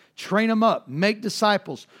instructions. Train them up. Make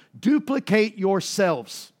disciples. Duplicate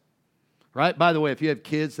yourselves, right? By the way, if you have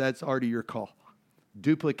kids, that's already your call.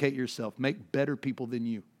 Duplicate yourself. Make better people than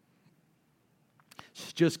you.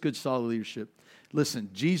 It's just good, solid leadership. Listen,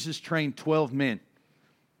 Jesus trained 12 men,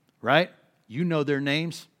 right? You know their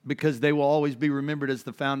names because they will always be remembered as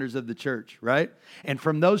the founders of the church, right? And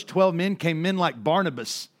from those 12 men came men like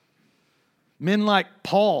Barnabas, men like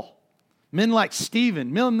Paul, men like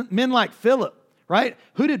Stephen, men like Philip, right?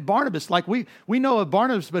 Who did Barnabas, like we know of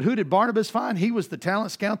Barnabas, but who did Barnabas find? He was the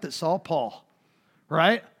talent scout that saw Paul,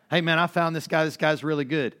 right? Hey man, I found this guy. This guy's really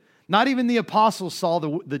good. Not even the apostles saw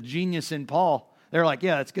the genius in Paul. They're like,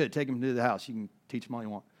 yeah, that's good. Take him to the house. You can teach him all you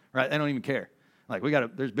want, right? They don't even care. Like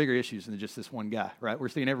there's bigger issues than just this one guy, right? We're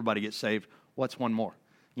seeing everybody get saved. What's one more?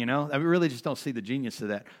 You know, I mean, we really just don't see the genius of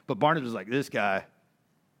that. But Barnabas was like, this guy,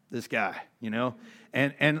 you know,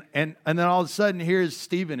 and then all of a sudden here's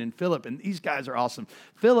Stephen and Philip, and these guys are awesome.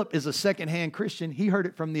 Philip is a secondhand Christian. He heard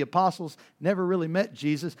it from the apostles, never really met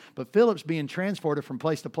Jesus, but Philip's being transported from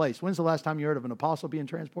place to place. When's the last time you heard of an apostle being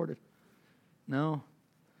transported? No.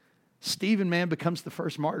 Stephen, man, becomes the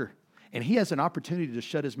first martyr. And he has an opportunity to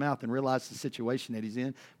shut his mouth and realize the situation that he's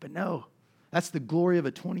in. But no, That's the glory of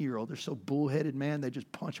a 20-year-old. They're so bullheaded, man, they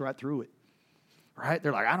just punch right through it. Right?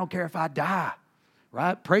 They're like, I don't care if I die.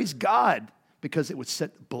 Right? Praise God, because it would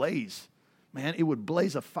set the blaze. Man, it would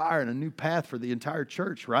blaze a fire and a new path for the entire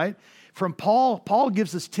church, right? From Paul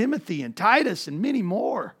gives us Timothy and Titus and many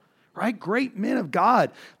more, right? Great men of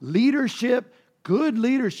God. Leadership, good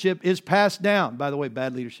leadership is passed down. By the way,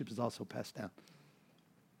 bad leadership is also passed down.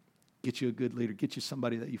 Get you a good leader. Get you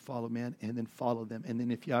somebody that you follow, man, and then follow them. And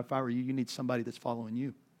then if I were you, you need somebody that's following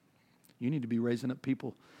you. You need to be raising up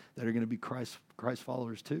people that are going to be Christ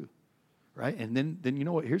followers too, right? And then you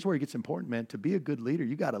know what? Here's where it gets important, man. To be a good leader,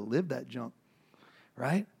 you got to live that junk,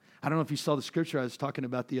 right? I don't know if you saw the scripture I was talking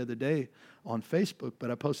about the other day on Facebook, but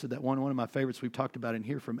I posted that one of my favorites we've talked about in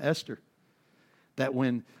here from Esther. That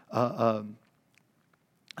when I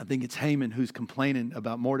think it's Haman who's complaining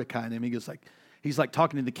about Mordecai, and he's like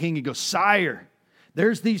talking to the king. He goes, "Sire,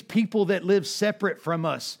 there's these people that live separate from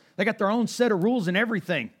us. They got their own set of rules and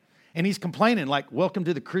everything." And he's complaining, like, welcome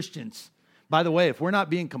to the Christians. By the way, if we're not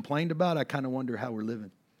being complained about, I kind of wonder how we're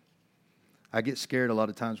living. I get scared a lot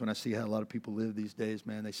of times when I see how a lot of people live these days,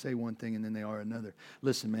 man. They say one thing and then they are another.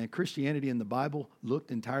 Listen, man, Christianity in the Bible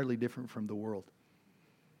looked entirely different from the world.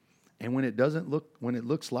 And when it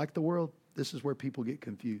looks like the world, this is where people get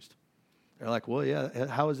confused. They're like, well, yeah,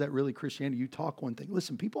 how is that really Christianity? You talk one thing.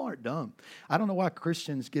 Listen, people aren't dumb. I don't know why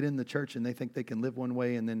Christians get in the church and they think they can live one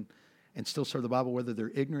way and still serve the Bible, whether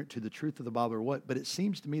they're ignorant to the truth of the Bible or what. But it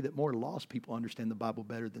seems to me that more lost people understand the Bible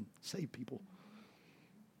better than saved people.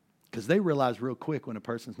 Because they realize real quick when a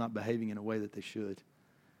person's not behaving in a way that they should.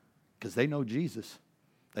 Because they know Jesus.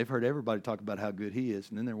 They've heard everybody talk about how good he is,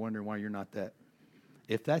 and then they're wondering why you're not that.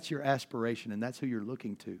 If that's your aspiration and that's who you're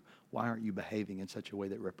looking to, why aren't you behaving in such a way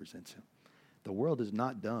that represents him? The world is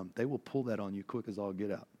not dumb. They will pull that on you quick as all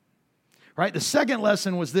get out. Right? The second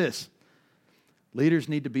lesson was this. Leaders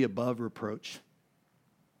need to be above reproach.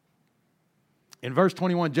 In verse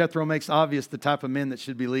 21, Jethro makes obvious the type of men that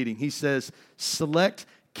should be leading. He says, select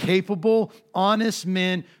capable, honest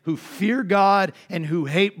men who fear God and who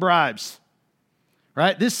hate bribes.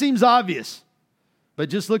 Right? This seems obvious, but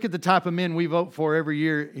just look at the type of men we vote for every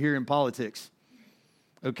year here in politics.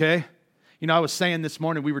 Okay? You know, I was saying this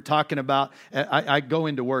morning, we were talking about, I go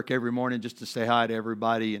into work every morning just to say hi to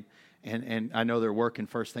everybody, and I know they're working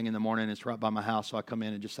first thing in the morning. It's right by my house, so I come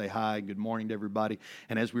in and just say hi, good morning to everybody.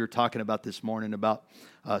 And as we were talking about this morning about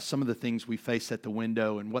some of the things we face at the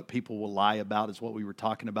window and what people will lie about is what we were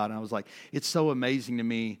talking about. And I was like, it's so amazing to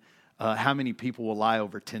me how many people will lie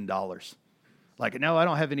over $10. Like, no, I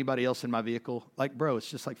don't have anybody else in my vehicle. Like, bro, it's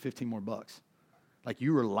just like 15 more bucks. Like,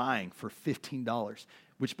 you were lying for $15.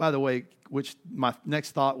 Which, by the way, my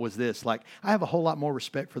next thought was this. Like, I have a whole lot more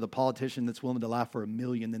respect for the politician that's willing to lie for $1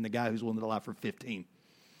 million than the guy who's willing to lie for 15.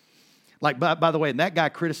 Like, by the way, and that guy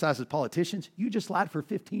criticizes politicians. You just lied for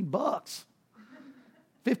 $15.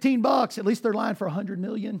 $15. At least they're lying for $100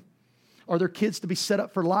 million. Or their kids to be set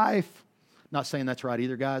up for life. Not saying that's right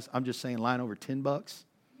either, guys. I'm just saying lying over $10.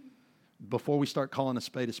 Before we start calling a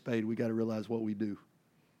spade, we got to realize what we do.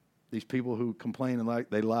 These people who complain and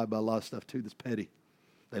like they lie about a lot of stuff too that's petty.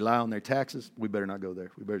 They lie on their taxes. We better not go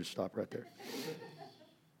there. We better just stop right there.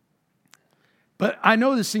 But I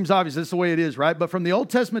know this seems obvious. That's the way it is, right? But from the Old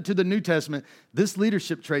Testament to the New Testament, this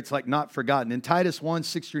leadership trait's like not forgotten. In Titus 1,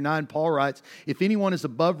 6-9, Paul writes, if anyone is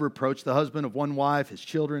above reproach, the husband of one wife, his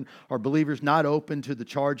children, are believers not open to the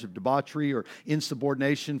charge of debauchery or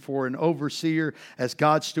insubordination, for an overseer as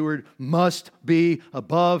God's steward must be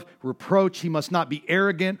above reproach. He must not be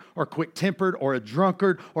arrogant or quick-tempered or a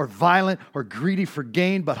drunkard or violent or greedy for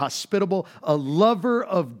gain, but hospitable, a lover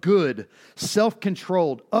of good,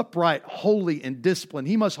 self-controlled, upright, holy, and disciplined.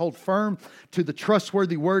 He must hold firm to the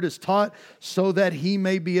trustworthy word as taught, so that he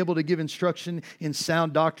may be able to give instruction in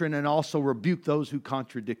sound doctrine and also rebuke those who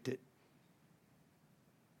contradict it.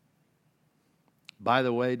 By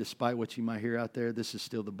the way, despite what you might hear out there, this is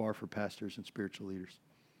still the bar for pastors and spiritual leaders.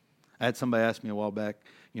 I had somebody ask me a while back,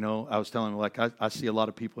 I was telling them, like, I see a lot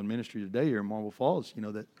of people in ministry today here in Marble Falls,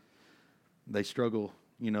 that they struggle,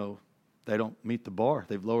 they don't meet the bar.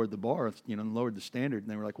 They've lowered the bar, lowered the standard.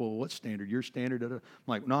 And they were like, well, what standard? Your standard? I'm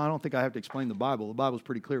like, no, I don't think I have to explain the Bible. The Bible's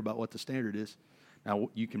pretty clear about what the standard is. Now,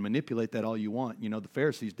 you can manipulate that all you want. The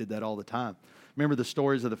Pharisees did that all the time. Remember the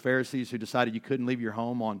stories of the Pharisees who decided you couldn't leave your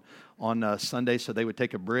home on Sunday, so they would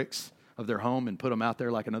take bricks of their home and put them out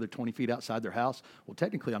there like another 20 feet outside their house? Well,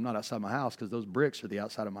 technically, I'm not outside my house because those bricks are the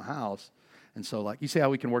outside of my house. And so, like, you see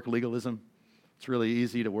how we can work legalism? It's really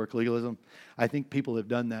easy to work legalism. I think people have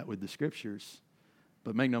done that with the Scriptures.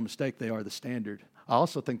 But make no mistake, they are the standard. I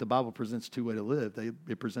also think the Bible presents two ways to live.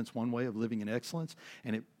 It presents one way of living in excellence,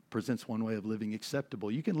 and it presents one way of living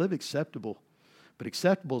acceptable. You can live acceptable, but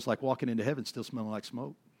acceptable is like walking into heaven still smelling like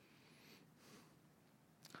smoke.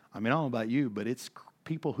 I mean, I don't know about you, but it's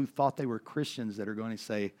people who thought they were Christians that are going to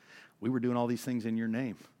say, we were doing all these things in your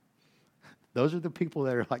name. Those are the people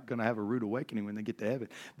that are like going to have a rude awakening when they get to heaven.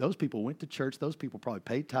 Those people went to church. Those people probably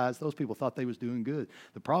paid tithes. Those people thought they was doing good.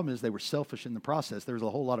 The problem is they were selfish in the process. There was a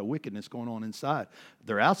whole lot of wickedness going on inside.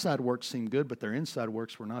 Their outside works seemed good, but their inside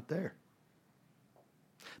works were not there.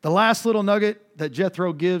 The last little nugget that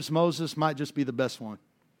Jethro gives Moses might just be the best one.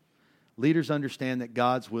 Leaders understand that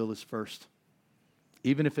God's will is first,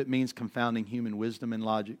 even if it means confounding human wisdom and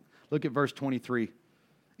logic. Look at verse 23.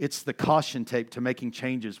 It's the caution tape to making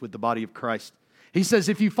changes with the body of Christ. He says,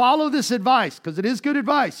 if you follow this advice, because it is good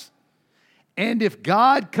advice, and if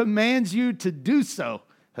God commands you to do so,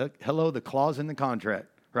 hello, the clause in the contract,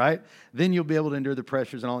 right? Then you'll be able to endure the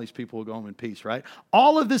pressures and all these people will go home in peace, right?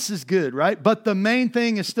 All of this is good, right? But the main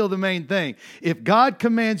thing is still the main thing. If God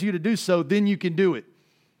commands you to do so, then you can do it.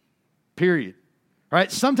 Period.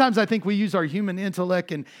 Right? Sometimes I think we use our human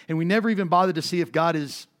intellect and we never even bother to see if God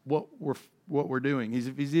is what we're doing.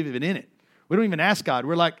 He's even in it. We don't even ask God.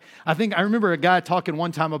 We're like, I remember a guy talking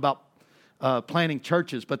one time about planting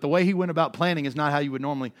churches, but the way he went about planting is not how you would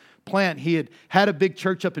normally plant. He had a big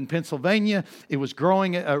church up in Pennsylvania. It was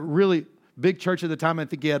growing, a really big church at the time. I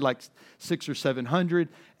think he had like 600 or 700.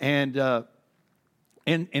 And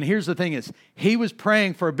here's the thing is, he was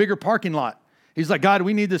praying for a bigger parking lot. He's like, God,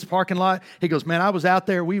 we need this parking lot. He goes, man, I was out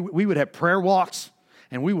there. We would have prayer walks,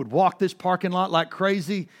 and we would walk this parking lot like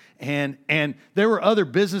crazy. And there were other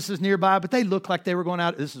businesses nearby, but they looked like they were going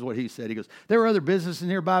out. This is what he said. He goes, there were other businesses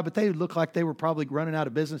nearby, but they looked like they were probably running out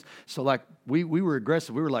of business. So like we were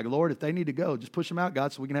aggressive. We were like, Lord, if they need to go, just push them out,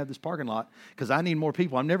 God, so we can have this parking lot, because I need more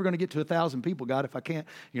people. I'm never going to get to 1,000 people, God, if I can't.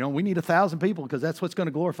 We need 1,000 people because that's what's going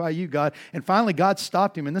to glorify you, God. And finally, God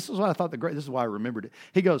stopped him. And this is what I thought this is why I remembered it.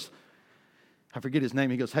 He goes, I forget his name.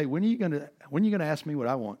 He goes, hey, when are you going to ask me what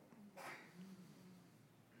I want?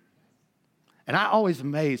 And I always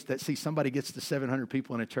amazed that, somebody gets to 700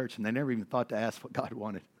 people in a church and they never even thought to ask what God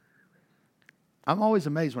wanted. I'm always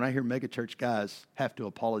amazed when I hear megachurch guys have to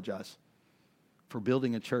apologize for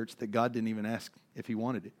building a church that God didn't even ask if he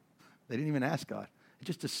wanted it. They didn't even ask God. They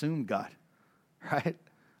just assumed God, right?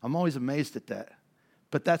 I'm always amazed at that.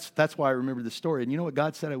 But that's why I remember the story. And you know what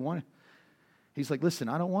God said I wanted? He's like, listen,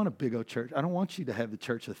 I don't want a big old church. I don't want you to have the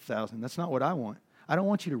church of 1,000. That's not what I want. I don't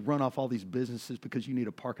want you to run off all these businesses because you need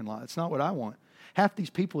a parking lot. That's not what I want. Half these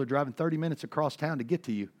people are driving 30 minutes across town to get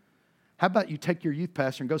to you. How about you take your youth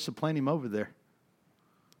pastor and go supplant him over there?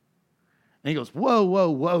 And he goes, whoa, whoa,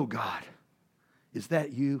 whoa, God. Is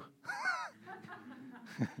that you?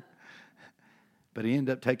 But he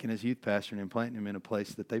ended up taking his youth pastor and implanting him in a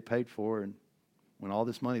place that they paid for, and when all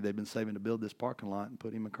this money they've been saving to build this parking lot, and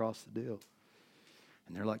put him across the deal.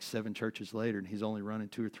 And they're like 7 churches later, and he's only running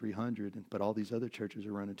 200 or 300, but all these other churches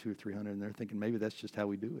are running 200 or 300, and they're thinking maybe that's just how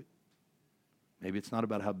we do it. Maybe it's not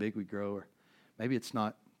about how big we grow, or maybe it's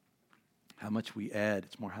not how much we add.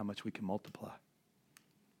 It's more how much we can multiply.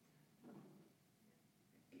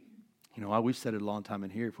 We've said it a long time in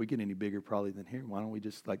here. If we get any bigger probably than here, why don't we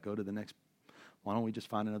just go to the next? Why don't we just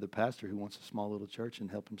find another pastor who wants a small little church and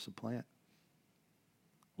help him supplant?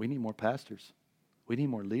 We need more pastors. We need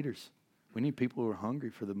more leaders. We need people who are hungry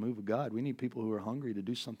for the move of God. We need people who are hungry to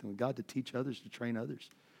do something with God, to teach others, to train others,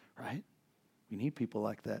 right? We need people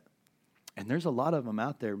like that. And there's a lot of them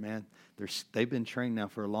out there, man. They've been trained now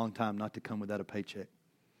for a long time not to come without a paycheck.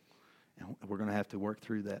 And we're going to have to work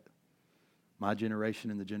through that. My generation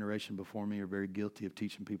and the generation before me are very guilty of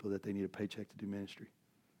teaching people that they need a paycheck to do ministry.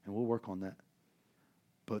 And we'll work on that.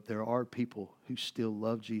 But there are people who still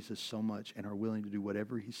love Jesus so much and are willing to do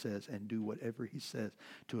whatever he says and do whatever he says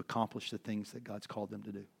to accomplish the things that God's called them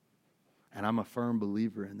to do. And I'm a firm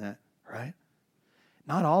believer in that, right?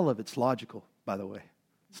 Not all of it's logical, by the way.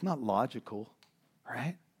 It's not logical,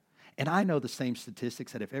 right? And I know the same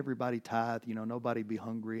statistics that if everybody tithed, nobody'd be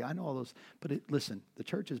hungry. I know all those. But listen, the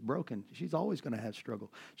church is broken. She's always going to have struggle.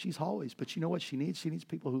 But you know what she needs? She needs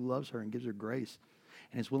people who loves her and gives her grace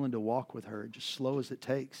and is willing to walk with her just slow as it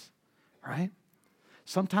takes, right?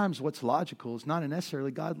 Sometimes what's logical is not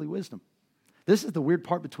necessarily godly wisdom. This is the weird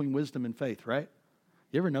part between wisdom and faith, right?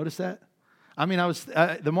 You ever notice that? I mean,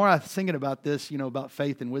 the more I was thinking about this, about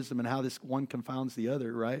faith and wisdom and how this one confounds the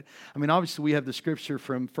other, right? I mean, obviously we have the scripture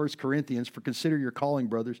from 1 Corinthians, for consider your calling,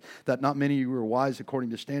 brothers, that not many of you were wise according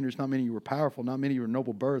to standards, not many of you were powerful, not many of you were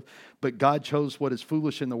noble birth, but God chose what is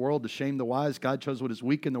foolish in the world to shame the wise. God chose what is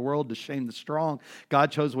weak in the world to shame the strong.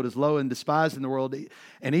 God chose what is low and despised in the world,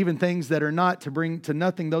 and even things that are not, to bring to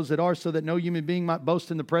nothing those that are, so that no human being might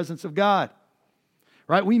boast in the presence of God.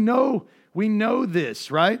 right? We know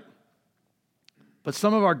this, right? But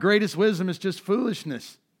some of our greatest wisdom is just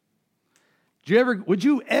foolishness. Would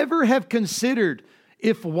you ever have considered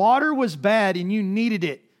if water was bad and you needed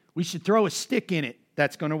it, we should throw a stick in it?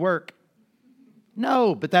 That's going to work.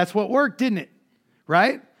 No, but that's what worked, didn't it?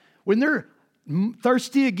 Right? When they're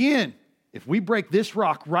thirsty again, if we break this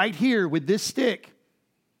rock right here with this stick,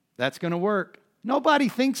 that's going to work. Nobody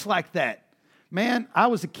thinks like that. Man, I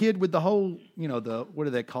was a kid with the whole, what do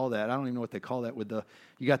they call that? I don't even know what they call that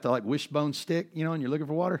you got the like wishbone stick, and you're looking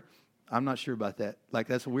for water. I'm not sure about that. Like,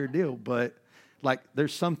 that's a weird deal, but like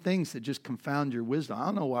there's some things that just confound your wisdom. I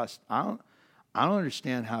don't know why, I don't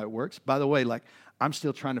understand how it works. By the way, like I'm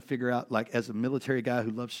still trying to figure out, like as a military guy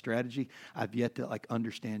who loves strategy, I've yet to like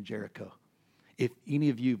understand Jericho. If any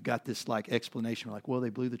of you have got this like explanation, like, well, they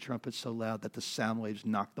blew the trumpets so loud that the sound waves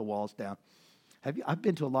knocked the walls down. I've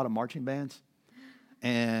been to a lot of marching bands.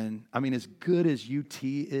 And I mean, as good as UT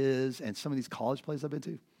is and some of these college places I've been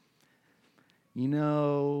to,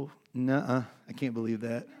 nuh-uh, I can't believe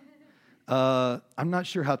that. I'm not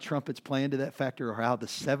sure how trumpets play into that factor or how the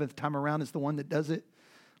seventh time around is the one that does it.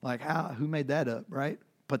 Like, who made that up, right?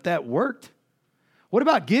 But that worked. What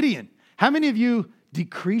about Gideon? How many of you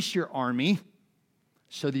decrease your army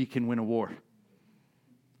so that you can win a war?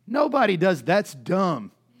 Nobody does. That's dumb.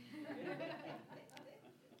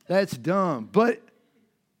 That's dumb. But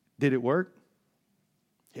did it work?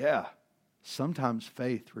 Yeah. Sometimes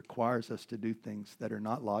faith requires us to do things that are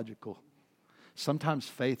not logical. Sometimes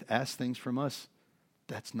faith asks things from us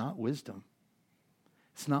that's not wisdom.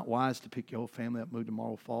 It's not wise to pick your whole family up, move to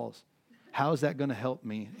Marble Falls. How is that going to help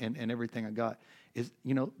me and everything I got?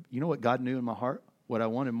 You know what God knew in my heart? What I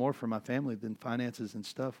wanted more for my family than finances and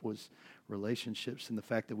stuff was relationships and the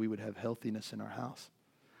fact that we would have healthiness in our house.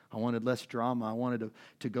 I wanted less drama. I wanted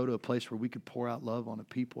to go to a place where we could pour out love on a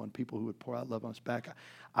people and people who would pour out love on us back.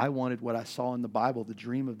 I wanted what I saw in the Bible, the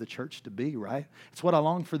dream of the church to be, right? It's what I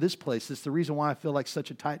long for this place. It's the reason why I feel like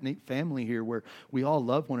such a tight-knit family here where we all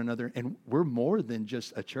love one another. And we're more than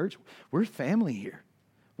just a church. We're family here.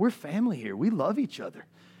 We're family here. We love each other.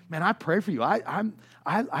 Man, I pray for you.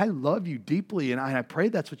 I love you deeply, and I pray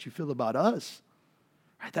that's what you feel about us.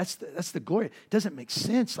 Right, that's the glory. It doesn't make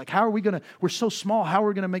sense. Like, we're so small, how are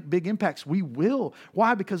we going to make big impacts? We will.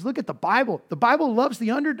 Why? Because look at the Bible. The Bible loves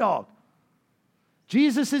the underdog.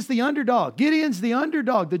 Jesus is the underdog. Gideon's the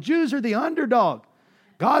underdog. The Jews are the underdog.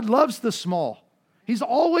 God loves the small. He's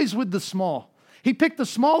always with the small. He picked the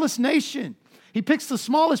smallest nation. He picks the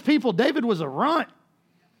smallest people. David was a runt.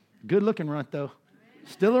 Good looking runt, though.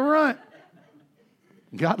 Still a runt.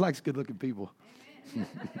 God likes good looking people.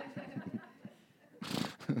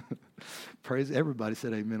 Praise, everybody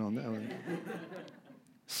said amen on that one.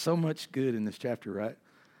 So much good in this chapter, right?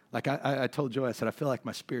 Like I told Joy, I said, I feel like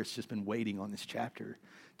my spirit's just been waiting on this chapter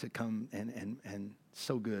to come and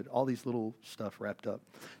so good. All these little stuff wrapped up.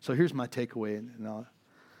 So here's my takeaway, and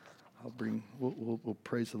we'll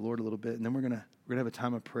praise the Lord a little bit, and then we're gonna have a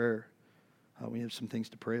time of prayer. We have some things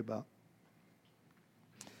to pray about.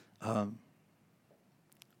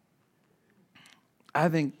 I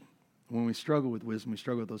think when we struggle with wisdom, we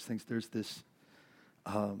struggle with those things. There's this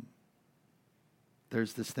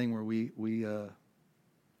thing where we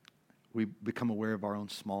become aware of our own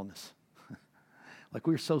smallness. Like,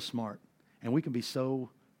 we're so smart, and we can be so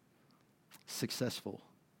successful,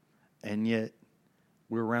 and yet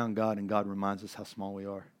we're around God, and God reminds us how small we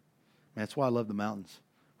are. Man, that's why I love the mountains.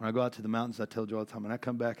 When I go out to the mountains, I tell Joe all the time, and I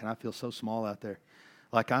come back, and I feel so small out there.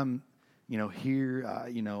 Like, I'm, here,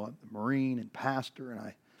 I'm a Marine and pastor, and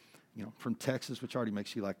I, from Texas, which already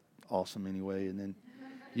makes you like awesome anyway. And then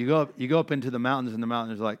you go up into the mountains, and the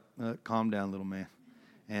mountains are like, calm down, little man.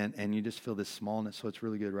 And you just feel this smallness. So it's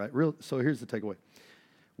really good, right? So here's the takeaway.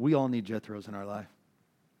 We all need Jethros in our life.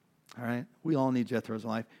 All right? We all need Jethros in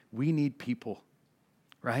life. We need people,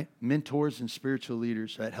 right? Mentors and spiritual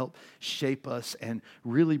leaders that help shape us and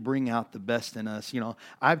really bring out the best in us.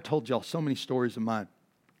 I've told y'all so many stories of mine.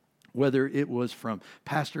 Whether it was from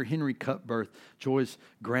Pastor Henry Cutbirth, Joy's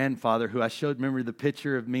grandfather, who I showed, remember the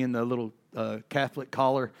picture of me in the little Catholic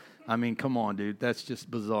collar? I mean, come on, dude. That's just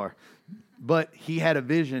bizarre. But he had a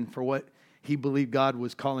vision for what he believed God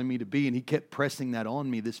was calling me to be, and he kept pressing that on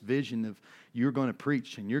me, this vision of you're going to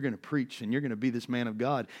preach, and you're going to preach, and you're going to be this man of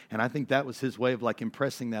God. And I think that was his way of like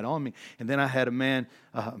impressing that on me. And then I had a man,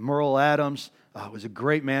 Merle Adams, was a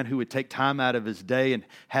great man who would take time out of his day and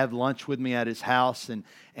have lunch with me at his house, and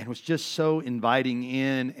was just so inviting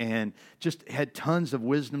in, and just had tons of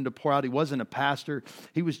wisdom to pour out. He wasn't a pastor.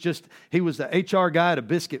 He was the HR guy at a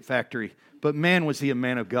biscuit factory, but man, was he a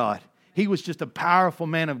man of God. He was just a powerful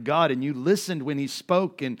man of God, and you listened when he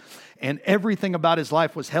spoke, and everything about his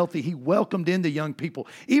life was healthy. He welcomed in the young people.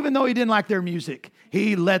 Even though he didn't like their music,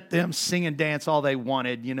 he let them sing and dance all they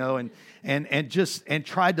wanted, and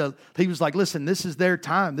tried to, he was like, listen, this is their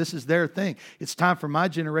time. This is their thing. It's time for my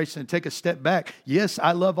generation to take a step back. Yes,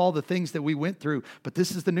 I love all the things that we went through, but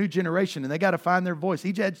this is the new generation, and they got to find their voice.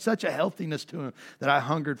 He had such a healthiness to him that I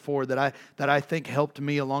hungered for, that I think helped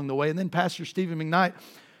me along the way. And then Pastor Stephen McKnight,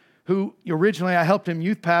 who originally I helped him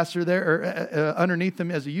youth pastor there, or underneath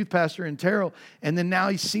him as a youth pastor in Terrell, and then now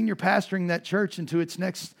he's senior pastoring that church into its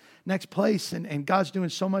next place, and God's doing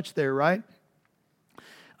so much there, right?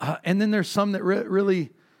 And then there's some that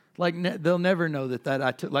really, like, they'll never know that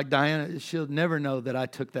I took, like Diana, she'll never know that I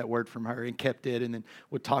took that word from her and kept it, and then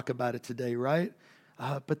would talk about it today, right?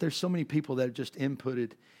 But there's so many people that have just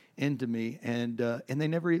inputted into me, and there's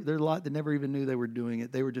a lot that never even knew they were doing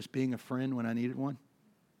it. They were just being a friend when I needed one,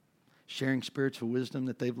 sharing spiritual wisdom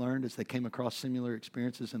that they've learned as they came across similar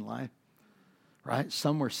experiences in life, right?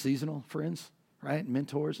 Some were seasonal friends, right?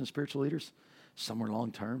 Mentors and spiritual leaders. Some were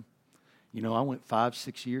long-term. I went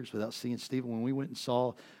 5-6 years without seeing Stephen. When we went and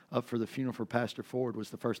saw up for the funeral for Pastor Ford was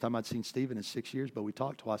the first time I'd seen Stephen in 6 years, but we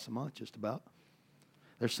talked twice a month just about.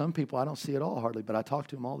 There's some people I don't see at all hardly, but I talk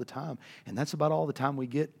to them all the time, and that's about all the time we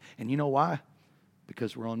get. And you know why?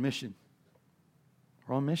 Because we're on mission.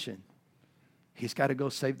 We're on mission. He's got to go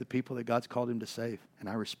save the people that God's called him to save, and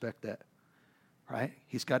I respect that, right?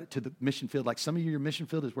 He's got it to the mission field. Like some of you, your mission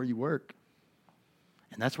field is where you work,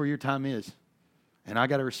 and that's where your time is. And I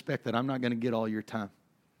got to respect that. I'm not going to get all your time,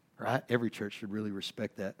 right? Every church should really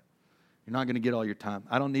respect that. You're not going to get all your time.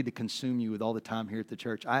 I don't need to consume you with all the time here at the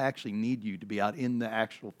church. I actually need you to be out in the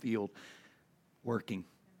actual field working.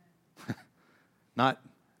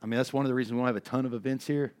 That's one of the reasons we don't have a ton of events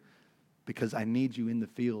here, because I need you in the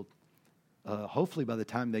field. Hopefully by the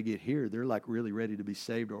time they get here, they're like really ready to be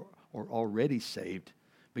saved or already saved,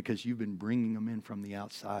 because you've been bringing them in from the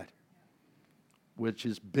outside, which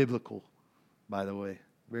is biblical, by the way,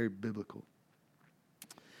 very biblical.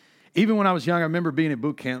 Even when I was young, I remember being at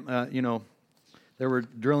boot camp, there were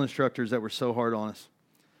drill instructors that were so hard on us,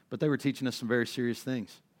 but they were teaching us some very serious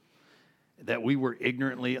things that we were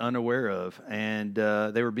ignorantly unaware of, and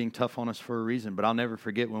they were being tough on us for a reason. But I'll never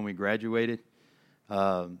forget when we graduated.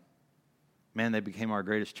 Man, they became our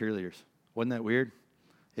greatest cheerleaders. Wasn't that weird?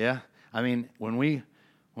 Yeah. I mean, when we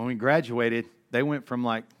graduated, they went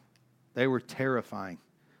from they were terrifying,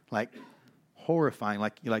 horrifying,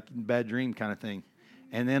 like bad dream kind of thing.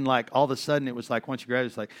 And then all of a sudden it was once you graduate,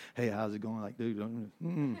 it's like, hey, how's it going? Dude,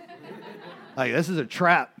 this is a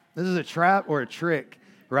trap. This is a trap or a trick,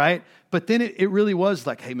 right? But then it really was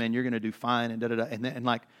hey, man, you're going to do fine, and da-da-da.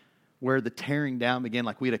 And where the tearing down began,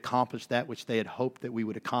 we had accomplished that which they had hoped that we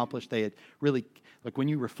would accomplish. They had really, when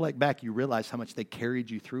you reflect back, you realize how much they carried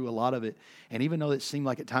you through a lot of it. And even though it seemed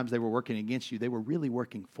like at times they were working against you, they were really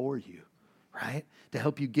working for you, right? To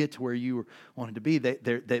help you get to where you wanted to be.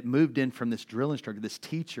 They moved in from this drill instructor, this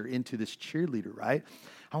teacher, into this cheerleader, right?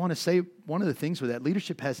 I want to say one of the things with that,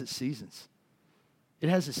 leadership has its seasons. It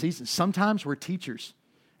has its seasons. Sometimes we're teachers,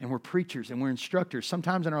 and we're preachers, and we're instructors.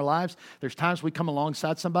 Sometimes in our lives, there's times we come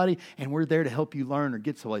alongside somebody, and we're there to help you learn or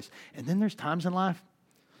get someplace. And then there's times in life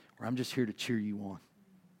where I'm just here to cheer you on.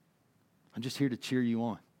 I'm just here to cheer you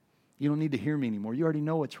on. You don't need to hear me anymore. You already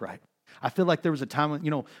know what's right. I feel like there was a time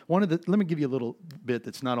when, let me give you a little bit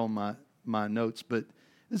that's not on my notes, but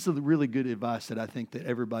this is really good advice that I think that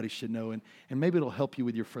everybody should know, and maybe it'll help you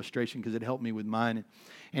with your frustration, because it helped me with mine.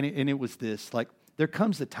 And it was this, there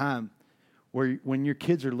comes a time where when your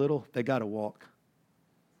kids are little, they got to walk.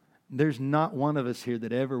 There's not one of us here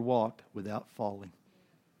that ever walked without falling.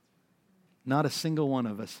 Not a single one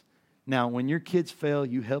of us. Now, when your kids fail,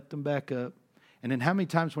 you help them back up. And then how many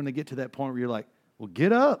times when they get to that point where you're like, well,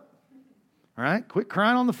 get up. All right? Quit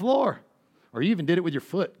crying on the floor. Or you even did it with your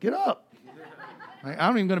foot. Get up.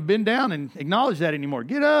 I'm even going to bend down and acknowledge that anymore.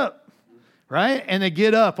 Get up. Right? And they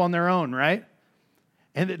get up on their own, right?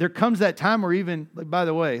 And there comes that time where even, by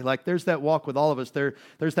the way, there's that walk with all of us.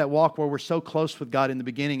 There's that walk where we're so close with God in the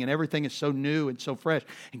beginning, and everything is so new and so fresh.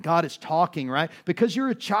 And God is talking, right? Because you're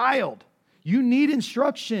a child. You need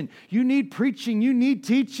instruction. You need preaching. You need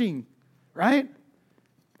teaching, right?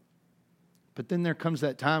 But then there comes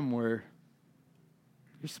that time where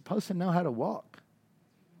you're supposed to know how to walk.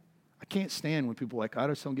 I can't stand when people are I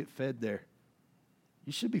just don't get fed there.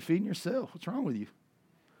 You should be feeding yourself. What's wrong with you?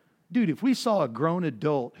 Dude, if we saw a grown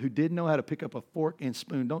adult who didn't know how to pick up a fork and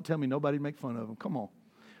spoon, don't tell me nobody'd make fun of them. Come on.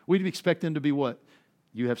 We'd expect them to be what?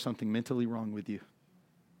 You have something mentally wrong with you.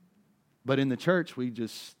 But in the church, we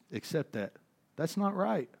just accept that. That's not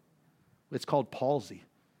right. It's called palsy.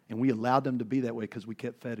 And we allowed them to be that way because we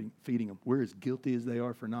kept feeding them. We're as guilty as they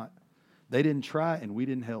are for not. They didn't try and we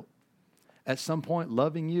didn't help. At some point,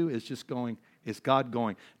 loving you is just going, is God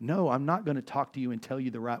going, no, I'm not going to talk to you and tell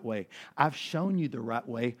you the right way. I've shown you the right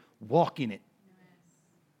way. Walk in it.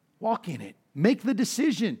 Walk in it. Make the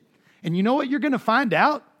decision. And you know what you're going to find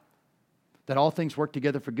out? That all things work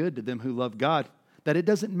together for good to them who love God. That it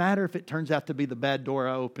doesn't matter if it turns out to be the bad door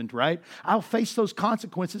I opened, right? I'll face those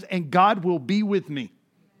consequences and God will be with me.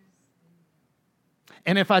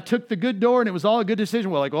 And if I took the good door and it was all a good decision,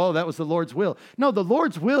 well, like, oh, that was the Lord's will. No, the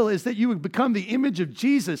Lord's will is that you would become the image of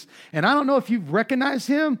Jesus. And I don't know if you've recognized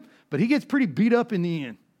him, but he gets pretty beat up in the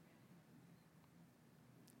end.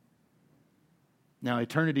 Now,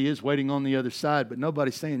 eternity is waiting on the other side, but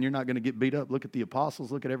nobody's saying you're not going to get beat up. Look at the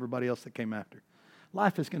apostles. Look at everybody else that came after.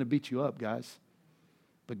 Life is going to beat you up, guys.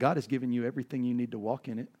 But God has given you everything you need to walk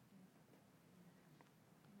in it.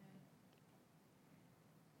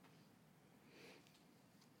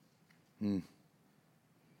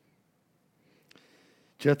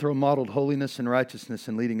 Jethro modeled holiness and righteousness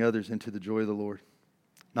in leading others into the joy of the Lord,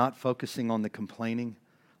 not focusing on the complaining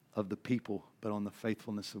of the people, but on the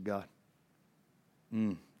faithfulness of God.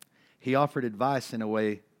 He offered advice in a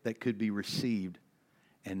way that could be received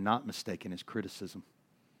and not mistaken as criticism.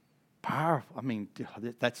 Powerful. I mean,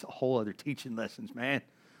 that's a whole other teaching lessons, man.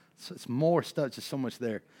 It's more stuff, just so much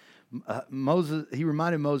there. He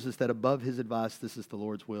reminded Moses that above his advice, this is the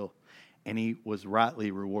Lord's will. And he was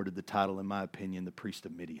rightly rewarded the title, in my opinion, the priest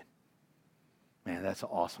of Midian. Man, that's an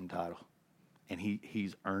awesome title. And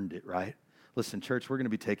he's earned it, right? Listen, church, we're going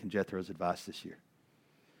to be taking Jethro's advice this year.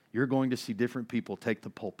 You're going to see different people take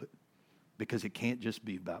the pulpit because it can't just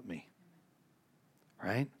be about me.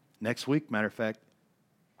 Right? Next week, matter of fact,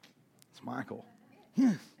 it's Michael.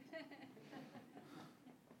 Yeah.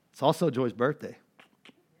 It's also Joy's birthday.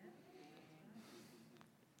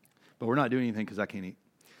 But we're not doing anything because I can't eat.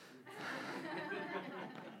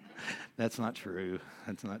 That's not true.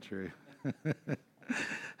 That's not true.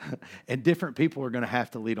 And different people are going to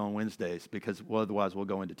have to lead on Wednesdays because otherwise we'll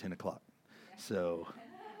go into 10 o'clock. So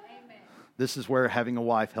this is where having a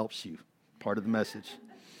wife helps you. Part of the message.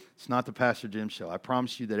 It's not the Pastor Jim show. I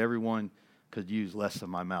promise you that everyone could use less of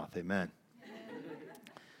my mouth. Amen.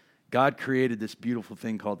 God created this beautiful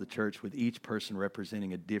thing called the church with each person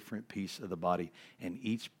representing a different piece of the body. And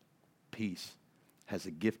each piece has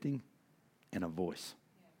a gifting and a voice.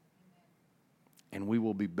 And we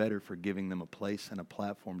will be better for giving them a place and a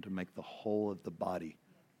platform to make the whole of the body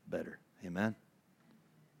better. Amen?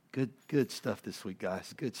 Good stuff this week,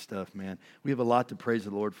 guys. Good stuff, man. We have a lot to praise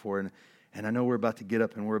the Lord for. And I know we're about to get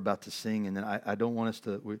up and we're about to sing. And then I don't want us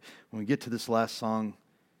to, when we get to this last song,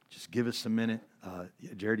 just give us a minute.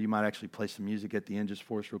 Jared, you might actually play some music at the end just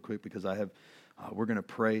for us real quick because we're going to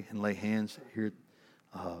pray and lay hands here.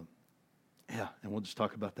 And we'll just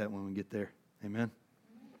talk about that when we get there. Amen?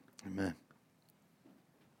 Amen.